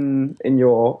in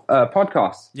your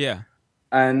podcast. Yeah.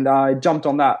 And I jumped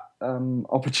on that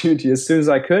opportunity as soon as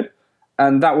I could.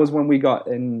 And that was when we got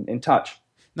in touch.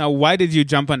 Now, why did you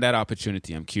jump on that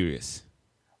opportunity? I'm curious.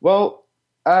 Well,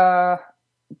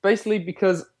 basically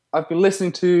because I've been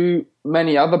listening to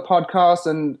many other podcasts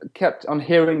and kept on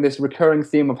hearing this recurring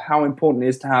theme of how important it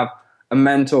is to have a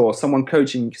mentor, someone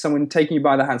coaching, someone taking you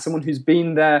by the hand, someone who's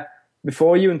been there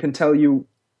before you and can tell you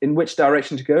in which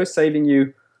direction to go, saving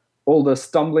you all the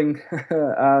stumbling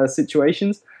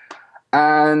situations.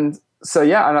 And so,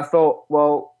 and I thought,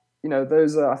 well,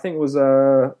 those, I think it was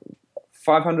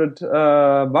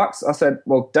 $500. I said,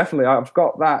 well, definitely, I've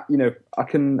got that. I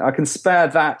can spare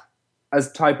that as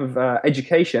type of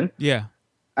education. Yeah.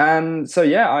 And so,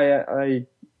 I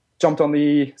jumped on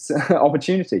the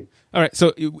opportunity. All right,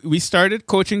 so we started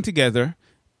coaching together,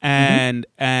 and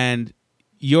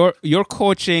your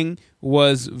coaching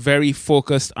was very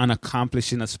focused on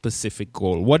accomplishing a specific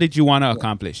goal. What did you want to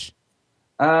accomplish?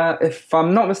 If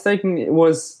I'm not mistaken, it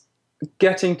was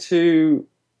getting to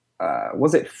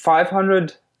was it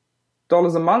 $500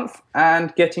 a month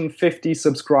and getting 50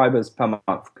 subscribers per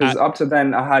month? Because up to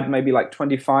then I had maybe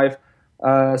 25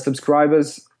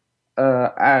 subscribers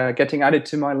getting added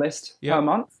to my list per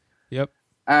month. Yep.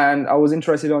 And I was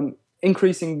interested on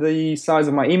increasing the size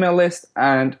of my email list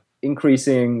and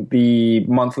increasing the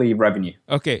monthly revenue.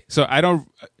 Okay, so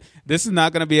this is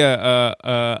not going to be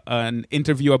an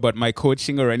interview about my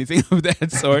coaching or anything of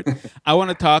that sort. I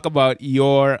want to talk about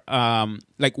your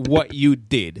what you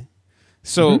did.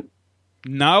 So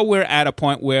now we're at a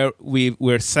point where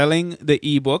we're selling the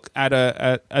ebook at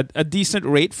a decent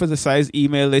rate for the size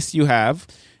email list you have.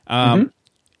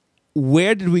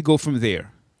 Where did we go from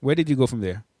there? Where did you go from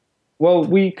there? Well,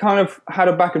 we kind of had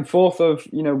a back and forth of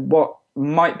what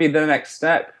might be the next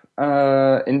step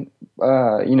in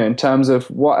terms of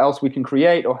what else we can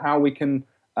create or how we can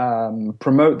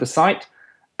promote the site.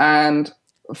 And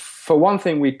for one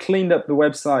thing, we cleaned up the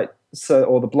website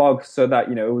or the blog so that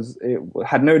it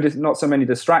had not so many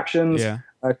distractions. Yeah.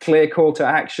 A clear call to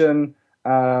action.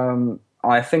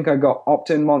 I think I got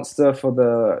opt-in monster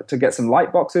to get some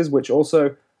light boxes, which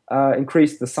also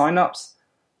increased the signups.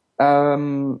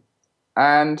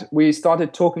 And we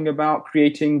started talking about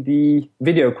creating the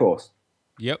video course.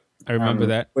 Yep, I remember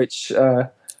that. Which I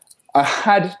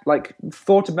had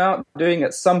thought about doing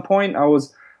at some point. I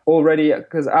was already,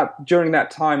 because during that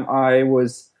time I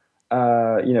was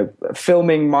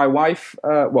filming my wife,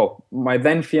 my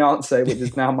then fiance, which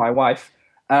is now my wife,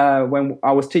 when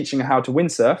I was teaching her how to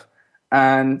windsurf.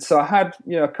 And so I had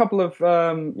a couple of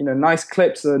nice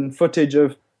clips and footage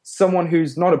of someone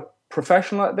who's not a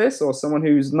professional at this or someone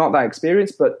who's not that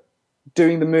experienced, but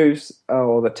doing the moves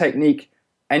or the technique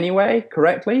anyway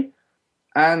correctly.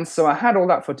 And so I had all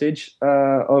that footage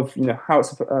of how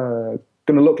it's going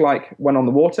to look like when on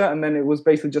the water, and then it was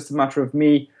basically just a matter of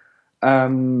me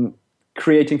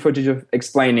creating footage of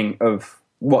explaining of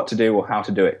what to do or how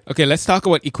to do it. Okay, let's talk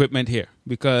about equipment here,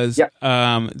 because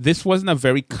this wasn't a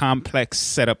very complex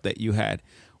setup that you had.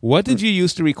 What did you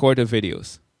use to record the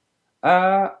videos?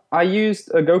 I used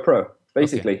a GoPro,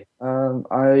 basically.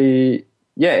 Okay.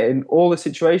 In all the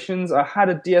situations, I had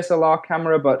a DSLR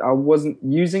camera, but I wasn't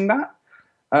using that.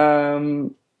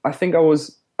 I think I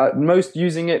was at most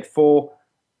using it for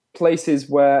places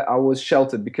where I was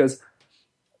sheltered, because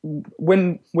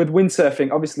with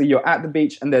windsurfing, obviously you're at the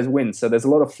beach and there's wind, so there's a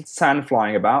lot of sand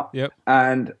flying about. Yep.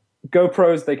 And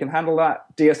GoPros, they can handle that.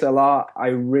 DSLR, I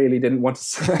really didn't want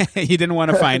to. You didn't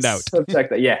want to find out. Subject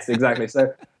that. Yes, exactly.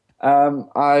 So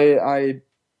I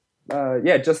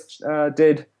just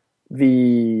did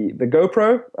the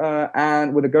GoPro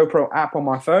and with a GoPro app on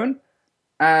my phone,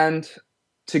 and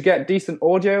to get decent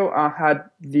audio, I had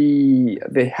the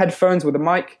headphones with the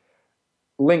mic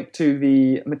linked to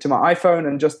my iPhone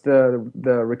and just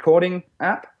the recording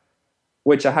app,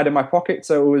 which I had in my pocket.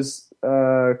 So it was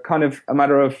kind of a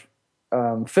matter of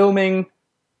filming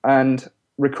and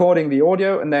recording the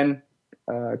audio, and then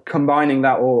combining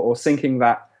that or syncing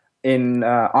that in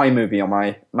iMovie on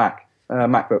my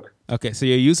MacBook. Okay, so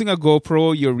you're using a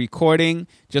GoPro, you're recording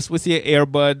just with your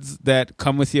earbuds that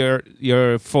come with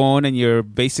your phone, and you're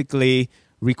basically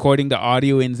recording the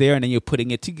audio in there, and then you're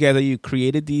putting it together. You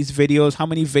created these videos. How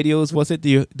many videos was it?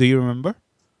 Do you remember?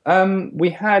 We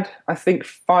had, I think,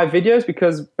 5 videos,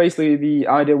 because basically the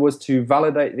idea was to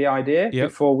validate the idea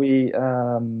before we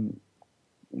got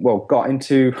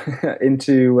into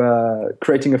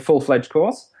creating a full-fledged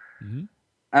course. Mm-hmm.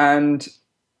 And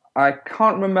I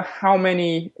can't remember how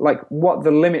many, what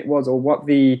the limit was, or what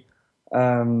the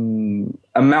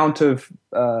amount of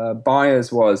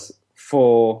buyers was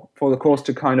for the course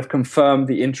to kind of confirm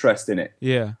the interest in it.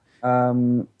 Yeah.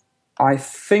 I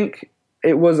think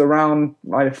it was around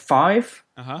 5,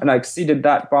 and I exceeded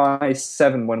that by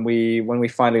 7 when we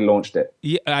finally launched it.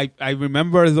 Yeah, I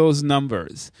remember those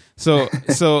numbers. So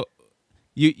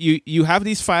you have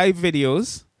these 5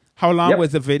 videos. How long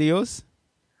was the videos?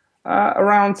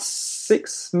 Around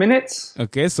 6 minutes.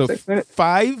 Okay, so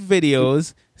 5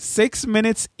 videos, 6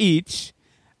 minutes each,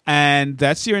 and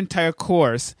that's your entire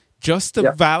course, just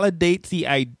to validate the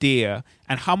idea.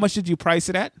 And how much did you price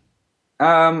it at?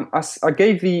 I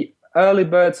gave the early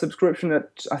bird subscription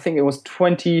at, I think it was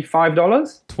 $25.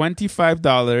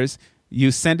 $25. You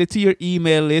send it to your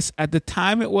email list. At the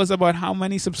time, it was about how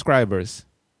many subscribers?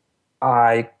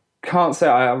 I can't say.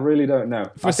 I really don't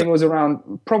know. I think it was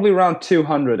probably around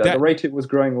 200. At the rate it was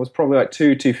growing, it was probably like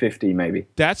 250 maybe.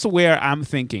 That's where I'm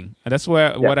thinking. That's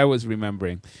what I was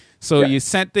remembering. So you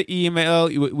sent the email.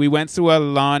 We went through a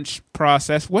launch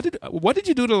process. What did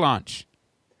you do to launch?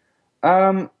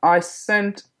 I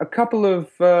sent a couple of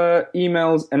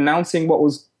emails announcing what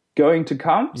was going to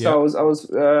come. So I was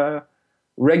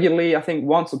regularly, I think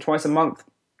once or twice a month,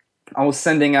 I was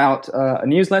sending out a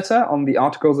newsletter on the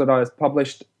articles that I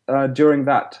published during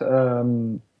that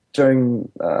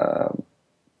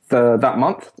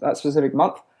specific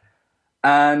month.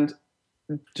 And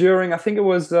during, I think it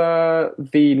was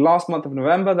the last month of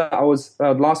November,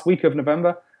 last week of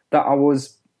November, that I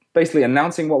was basically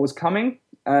announcing what was coming.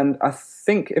 And I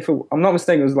think, if I'm not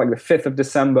mistaken, it was like the 5th of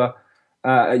December.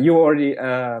 You already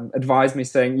advised me,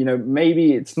 saying,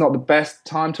 maybe it's not the best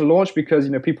time to launch, because,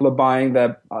 people are buying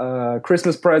their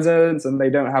Christmas presents and they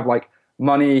don't have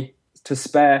money to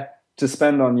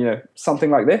spend on,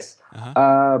 something like this.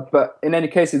 But in any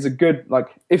case, it's a good,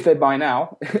 if they buy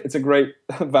now, it's a great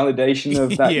validation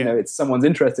of that, it's someone's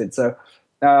interested. So,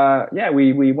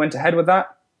 we went ahead with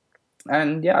that.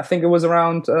 And I think it was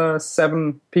around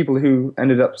 7 people who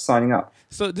ended up signing up.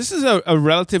 So this is a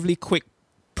relatively quick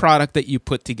product that you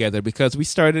put together, because we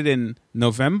started in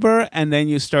November and then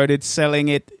you started selling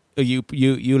it.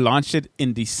 You launched it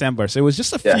in December. So it was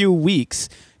just a few weeks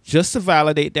just to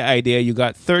validate the idea. You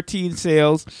got 13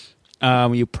 sales.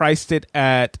 You priced it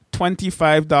at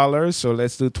 $25. So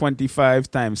let's do 25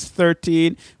 times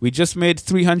 13. We just made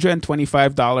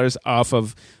 $325 off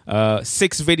of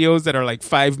 6 videos that are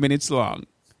 5 minutes long.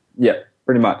 Yeah,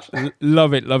 pretty much.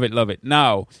 Love it, love it, love it.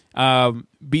 Now,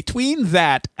 between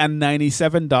that and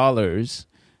 $97,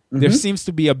 there seems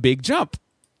to be a big jump.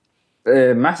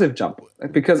 A massive jump.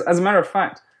 Because as a matter of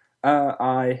fact,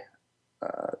 I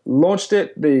launched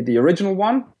it, the original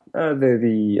one,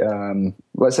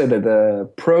 let's say the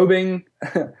probing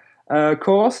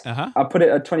course. I put it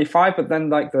at 25, but then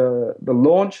the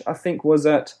launch, I think, was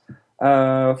at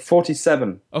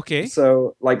 47. Okay.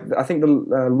 So I think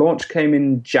the launch came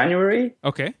in January.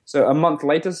 Okay. So a month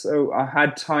later, so I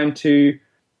had time to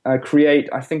create,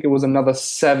 I think it was another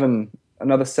seven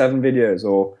videos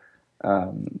or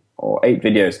 8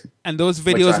 videos. And those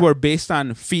videos were based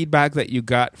on feedback that you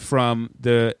got from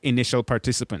the initial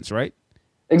participants, right?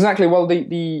 Exactly. Well,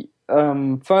 the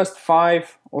first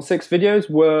 5 or 6 videos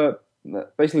were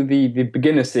basically the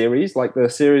beginner series, the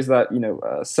series that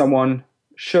someone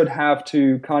should have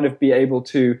to kind of be able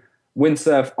to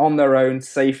windsurf on their own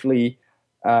safely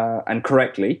and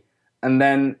correctly. And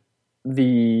then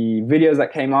the videos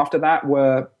that came after that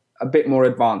were a bit more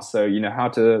advanced. So, how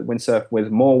to windsurf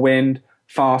with more wind,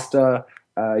 faster,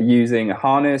 using a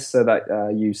harness so that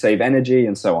you save energy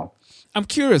and so on. I'm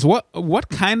curious, what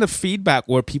kind of feedback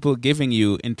were people giving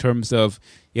you in terms of,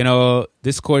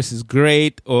 this course is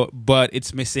great, but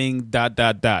it's missing ...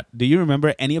 Do you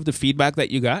remember any of the feedback that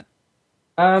you got?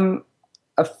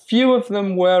 A few of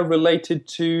them were related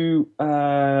to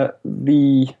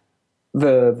the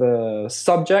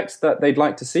subjects that they'd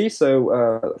like to see.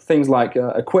 So things like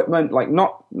equipment, like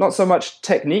not so much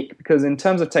technique, because in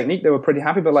terms of technique they were pretty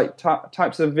happy, but like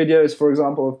types of videos, for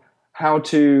example, of how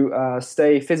to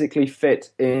stay physically fit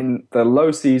in the low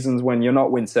seasons when you're not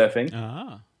windsurfing.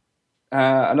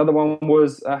 Another one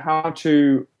was how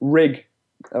to rig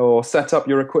or set up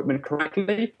your equipment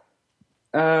correctly.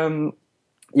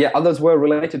 Others were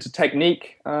related to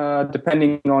technique,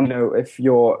 depending on if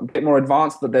you're a bit more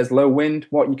advanced, but there's low wind,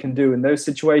 what you can do in those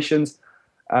situations.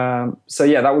 That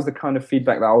was the kind of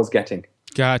feedback that I was getting.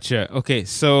 Gotcha. Okay,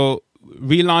 so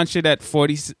relaunch it at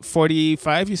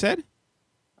 45, you said?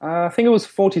 I think it was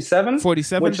 $47.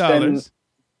 $47.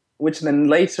 Which then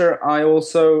later I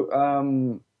also,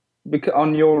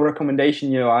 on your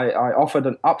recommendation, I offered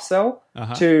an upsell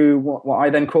to what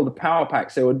I then called the Power Pack.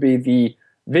 So it would be the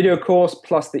video course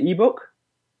plus the ebook,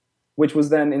 which was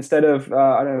then instead of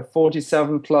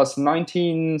 47 plus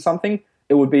 19 something,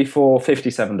 it would be for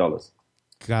 $57.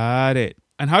 Got it.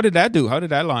 And how did that do? How did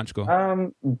that launch go?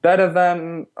 Better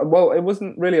than, well, it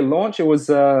wasn't really a launch. It was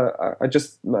I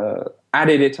just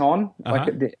added it on,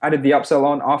 added the upsell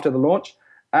on after the launch,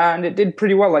 and it did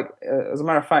pretty well. Like as a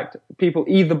matter of fact, people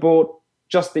either bought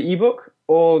just the ebook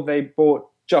or they bought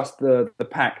just the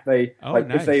pack. They nice.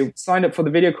 If they signed up for the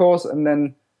video course and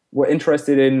then were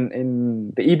interested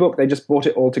in the ebook, they just bought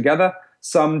it all together.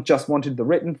 Some just wanted the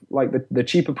written, like the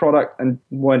cheaper product, and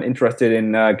weren't interested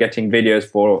in getting videos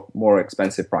for more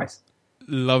expensive price.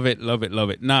 Love it, love it, love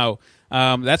it. Now,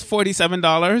 that's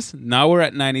 $47. Now we're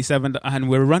at $97, and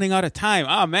we're running out of time.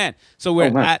 Oh, man. So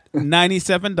we're at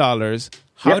 $97.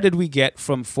 How did we get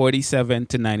from $47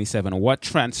 to $97? What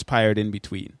transpired in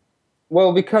between?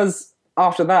 Well, because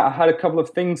after that, I had a couple of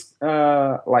things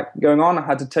going on. I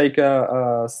had to take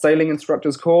a sailing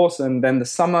instructor's course, and then the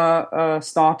summer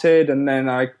started, and then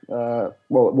I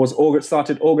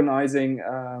started organizing,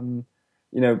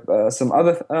 some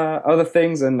other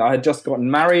things, and I had just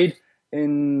gotten married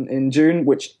in June,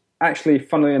 which actually,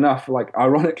 funnily enough,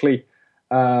 ironically,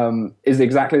 is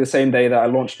exactly the same day that I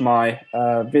launched my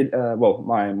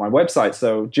my website.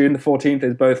 So June the 14th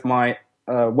is both my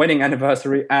wedding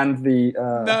anniversary and the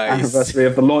anniversary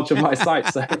of the launch of my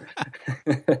site.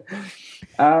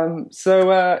 I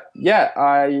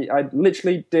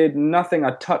literally did nothing.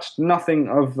 I touched nothing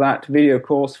of that video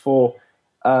course for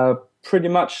pretty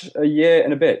much a year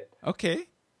and a bit. Okay.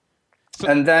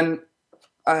 And then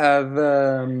I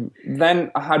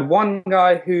had one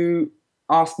guy who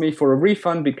asked me for a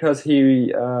refund because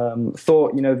he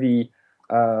thought the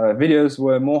videos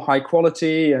were more high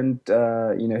quality, and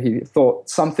he thought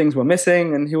some things were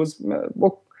missing, and he was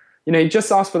he just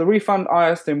asked for the refund. I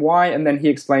asked him why, and then he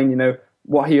explained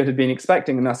what he had been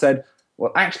expecting, and I said,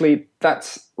 well, actually,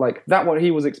 that's that what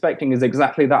he was expecting is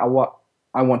exactly that what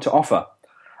I want to offer.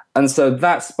 And so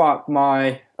that sparked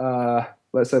my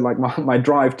my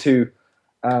drive to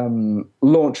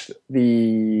relaunch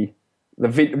the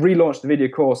video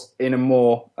course in a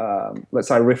more,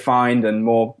 refined and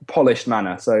more polished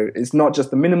manner. So it's not just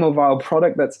the minimal viable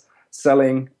product that's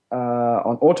selling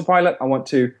on autopilot. I want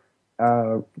to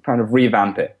kind of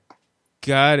revamp it.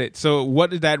 Got it. So what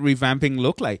did that revamping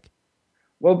look like?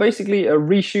 Well, basically a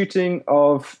reshooting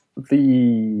of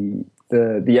the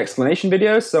explanation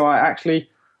videos. So I actually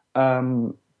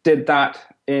did that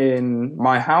in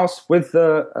my house with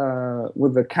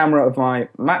the camera of my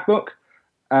MacBook.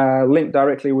 Linked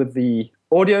directly with the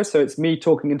audio, so it's me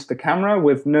talking into the camera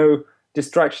with no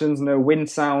distractions, no wind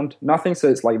sound, nothing. So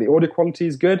it's the audio quality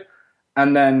is good,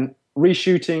 and then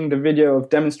reshooting the video of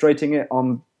demonstrating it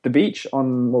on the beach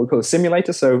on what we call a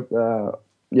simulator. So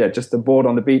just a board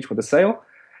on the beach with a sail,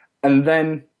 and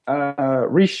then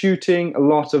reshooting a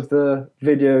lot of the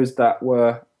videos that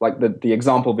were the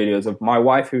example videos of my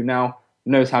wife, who now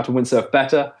knows how to windsurf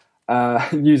better,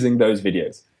 using those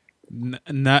videos.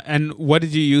 And what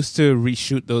did you use to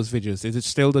reshoot those videos? Is it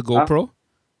still the GoPro?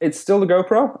 It's still the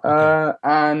GoPro. Okay.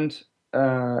 And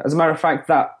as a matter of fact,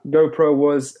 that GoPro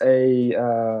was a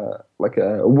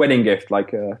wedding gift,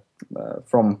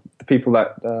 from the people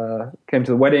that came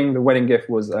to the wedding. The wedding gift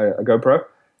was a GoPro.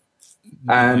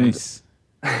 Nice.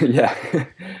 And yeah.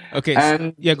 Okay.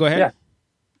 And go ahead. Yeah.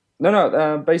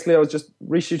 No. Basically, I was just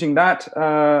reshooting that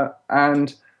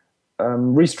and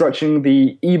restructuring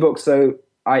the ebook. So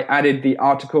I added the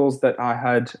articles that I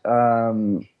had,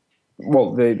 the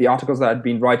articles that I'd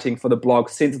been writing for the blog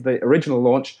since the original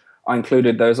launch. I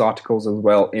included those articles as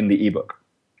well in the ebook.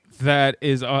 That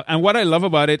is, and what I love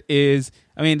about it is,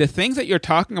 I mean, the things that you're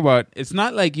talking about, it's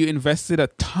not like you invested a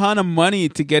ton of money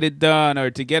to get it done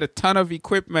or to get a ton of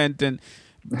equipment and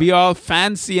be all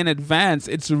fancy and advanced.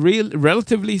 It's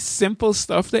relatively simple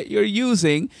stuff that you're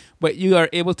using, but you are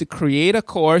able to create a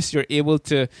course. You're able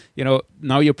to,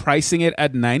 now you're pricing it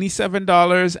at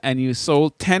 $97 and you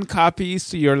sold 10 copies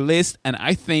to your list. And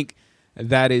I think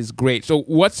that is great. So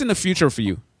what's in the future for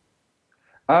you?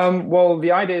 Well,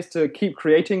 the idea is to keep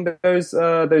creating those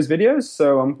videos.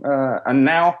 So, and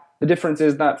now the difference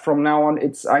is that from now on,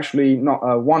 it's actually not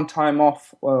a one-time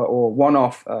off or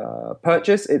one-off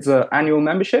purchase. It's an annual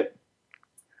membership.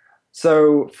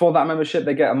 So for that membership,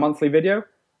 they get a monthly video.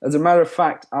 As a matter of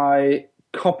fact, I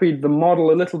copied the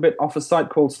model a little bit off a site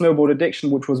called Snowboard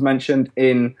Addiction, which was mentioned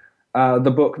in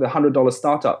the book, The $100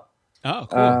 Startup. Oh,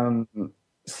 cool.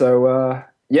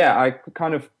 I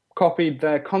kind of copied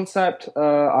their concept.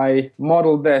 I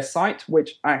modeled their site,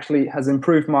 which actually has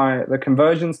improved the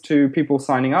conversions to people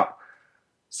signing up.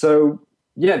 So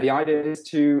the idea is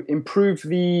to improve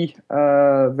the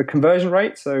conversion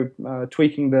rate. So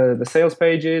tweaking the sales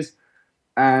pages,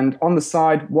 and on the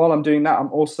side, while I'm doing that,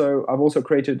 I've also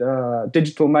created a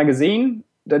digital magazine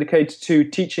dedicated to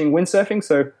teaching windsurfing.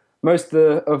 So most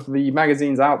of the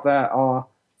magazines out there are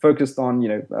focused on,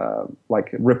 like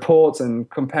reports and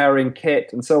comparing kit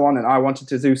and so on. And I wanted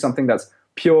to do something that's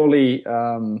purely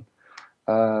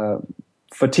for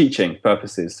teaching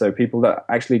purposes. So people that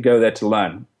actually go there to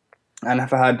learn, and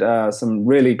have had some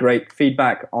really great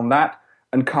feedback on that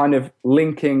and kind of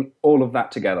linking all of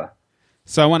that together.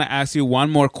 So I want to ask you one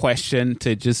more question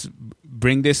to just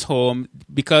bring this home,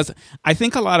 because I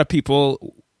think a lot of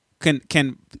people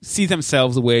can see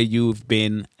themselves where you've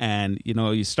been, and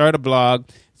you start a blog.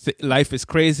 Life is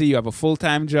crazy. You have a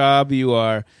full-time job.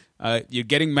 You're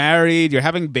getting married. You're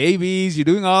having babies. You're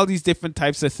doing all these different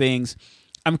types of things.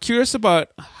 I'm curious about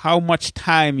how much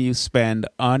time you spend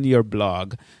on your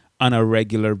blog on a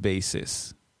regular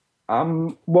basis.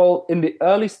 Well, in the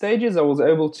early stages, I was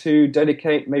able to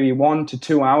dedicate maybe 1 to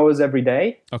 2 hours every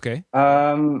day. Okay.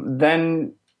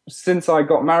 Then, since I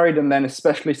got married, and then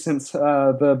especially since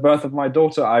the birth of my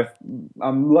daughter,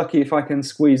 I'm lucky if I can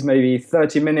squeeze maybe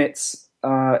 30 minutes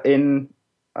on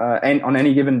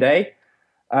any given day.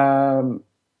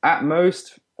 At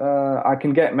most, I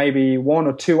can get maybe 1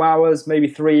 or 2 hours, maybe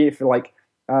 3 if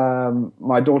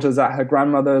my daughter's at her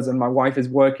grandmother's and my wife is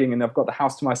working and I've got the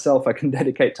house to myself. I can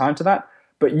dedicate time to that.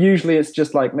 But usually it's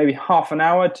just like maybe half an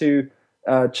hour to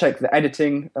check the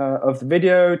editing of the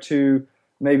video, to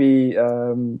maybe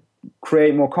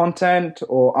create more content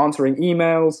or answering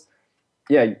emails.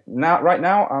 Yeah, right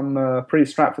now I'm pretty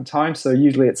strapped for time, so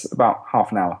usually it's about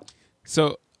half an hour.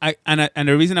 So and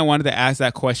the reason I wanted to ask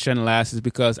that question last is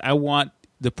because I want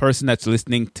the person that's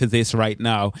listening to this right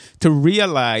now to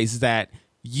realize that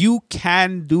you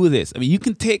can do this. I mean, you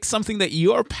can take something that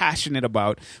you're passionate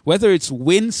about, whether it's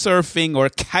windsurfing or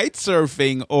kite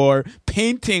surfing or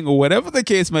painting or whatever the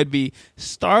case might be,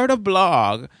 start a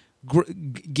blog,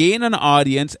 gain an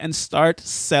audience, and start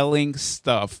selling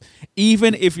stuff,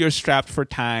 even if you're strapped for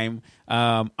time.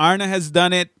 Arne has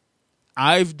done it.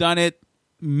 I've done it.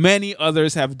 Many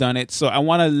others have done it. So I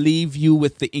want to leave you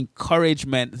with the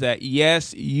encouragement that,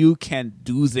 yes, you can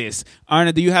do this.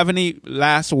 Arne, do you have any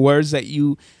last words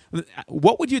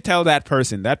what would you tell that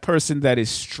person that is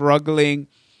struggling,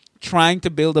 trying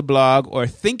to build a blog or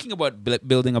thinking about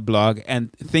building a blog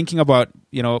and thinking about,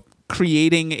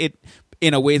 creating it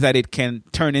in a way that it can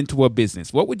turn into a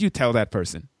business? What would you tell that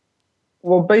person?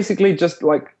 Well, basically just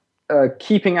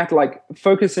keeping at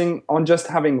focusing on just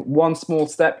having one small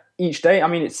step each day. I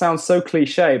mean, it sounds so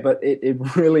cliche, but it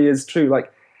really is true.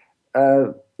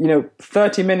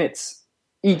 30 minutes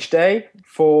each day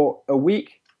for a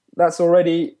week, that's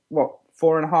already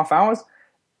 4.5 hours.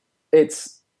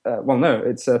 It's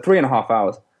 3.5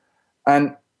 hours.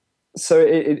 And so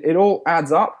it all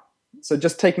adds up. So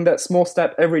just taking that small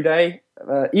step every day,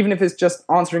 even if it's just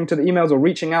answering to the emails or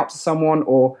reaching out to someone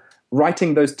or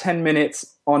writing those 10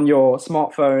 minutes on your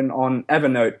smartphone on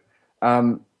Evernote,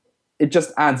 it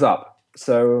just adds up.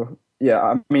 So, yeah,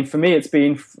 I mean, for me, it's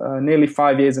been nearly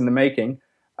 5 years in the making,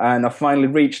 and I finally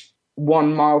reached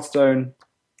one milestone.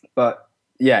 But,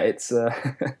 yeah, it's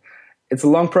it's a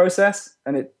long process,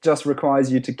 and it just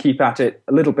requires you to keep at it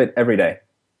a little bit every day.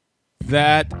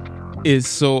 That is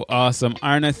so awesome.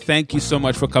 Arne, thank you so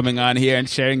much for coming on here and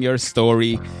sharing your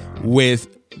story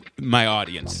with my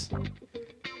audience.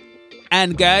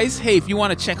 And guys, hey, if you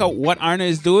want to check out what Arne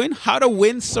is doing,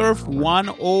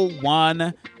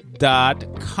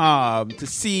 howtowindsurf101.com to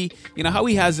see, how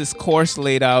he has his course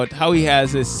laid out, how he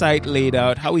has his site laid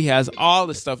out, how he has all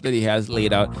the stuff that he has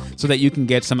laid out so that you can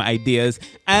get some ideas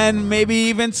and maybe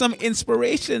even some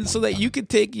inspiration so that you can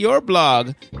take your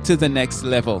blog to the next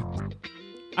level.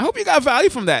 I hope you got value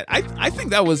from that. I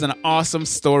think that was an awesome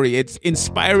story. It's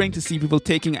inspiring to see people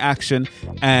taking action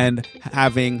and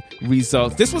having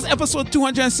results. This was episode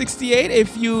 268.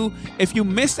 If you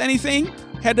missed anything,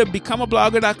 head to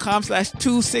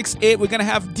becomeablogger.com/268. We're going to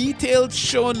have detailed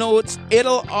show notes.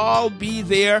 It'll all be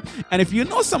there. And if you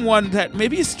know someone that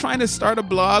maybe is trying to start a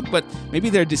blog, but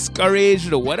maybe they're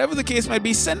discouraged or whatever the case might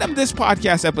be, send them this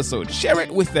podcast episode. Share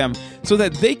it with them so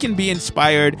that they can be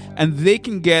inspired and they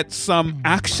can get some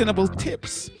actionable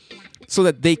tips so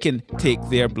that they can take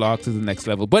their blog to the next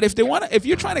level. But if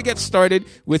you're trying to get started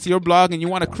with your blog and you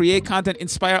want to create content,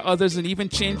 inspire others, and even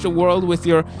change the world with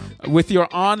your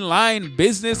online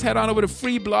business, head on over to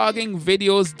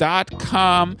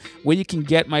freebloggingvideos.com where you can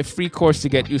get my free course to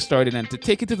get you started. And to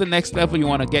take it to the next level, you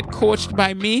want to get coached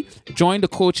by me, join the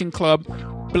coaching club,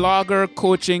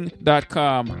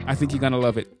 bloggercoaching.com. I think you're going to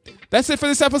love it. That's it for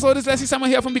this episode. It's Leslie Samuel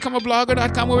here from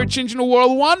becomeablogger.com where we're changing the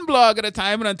world one blog at a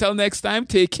time. And until next time,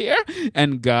 take care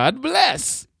and God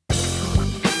bless.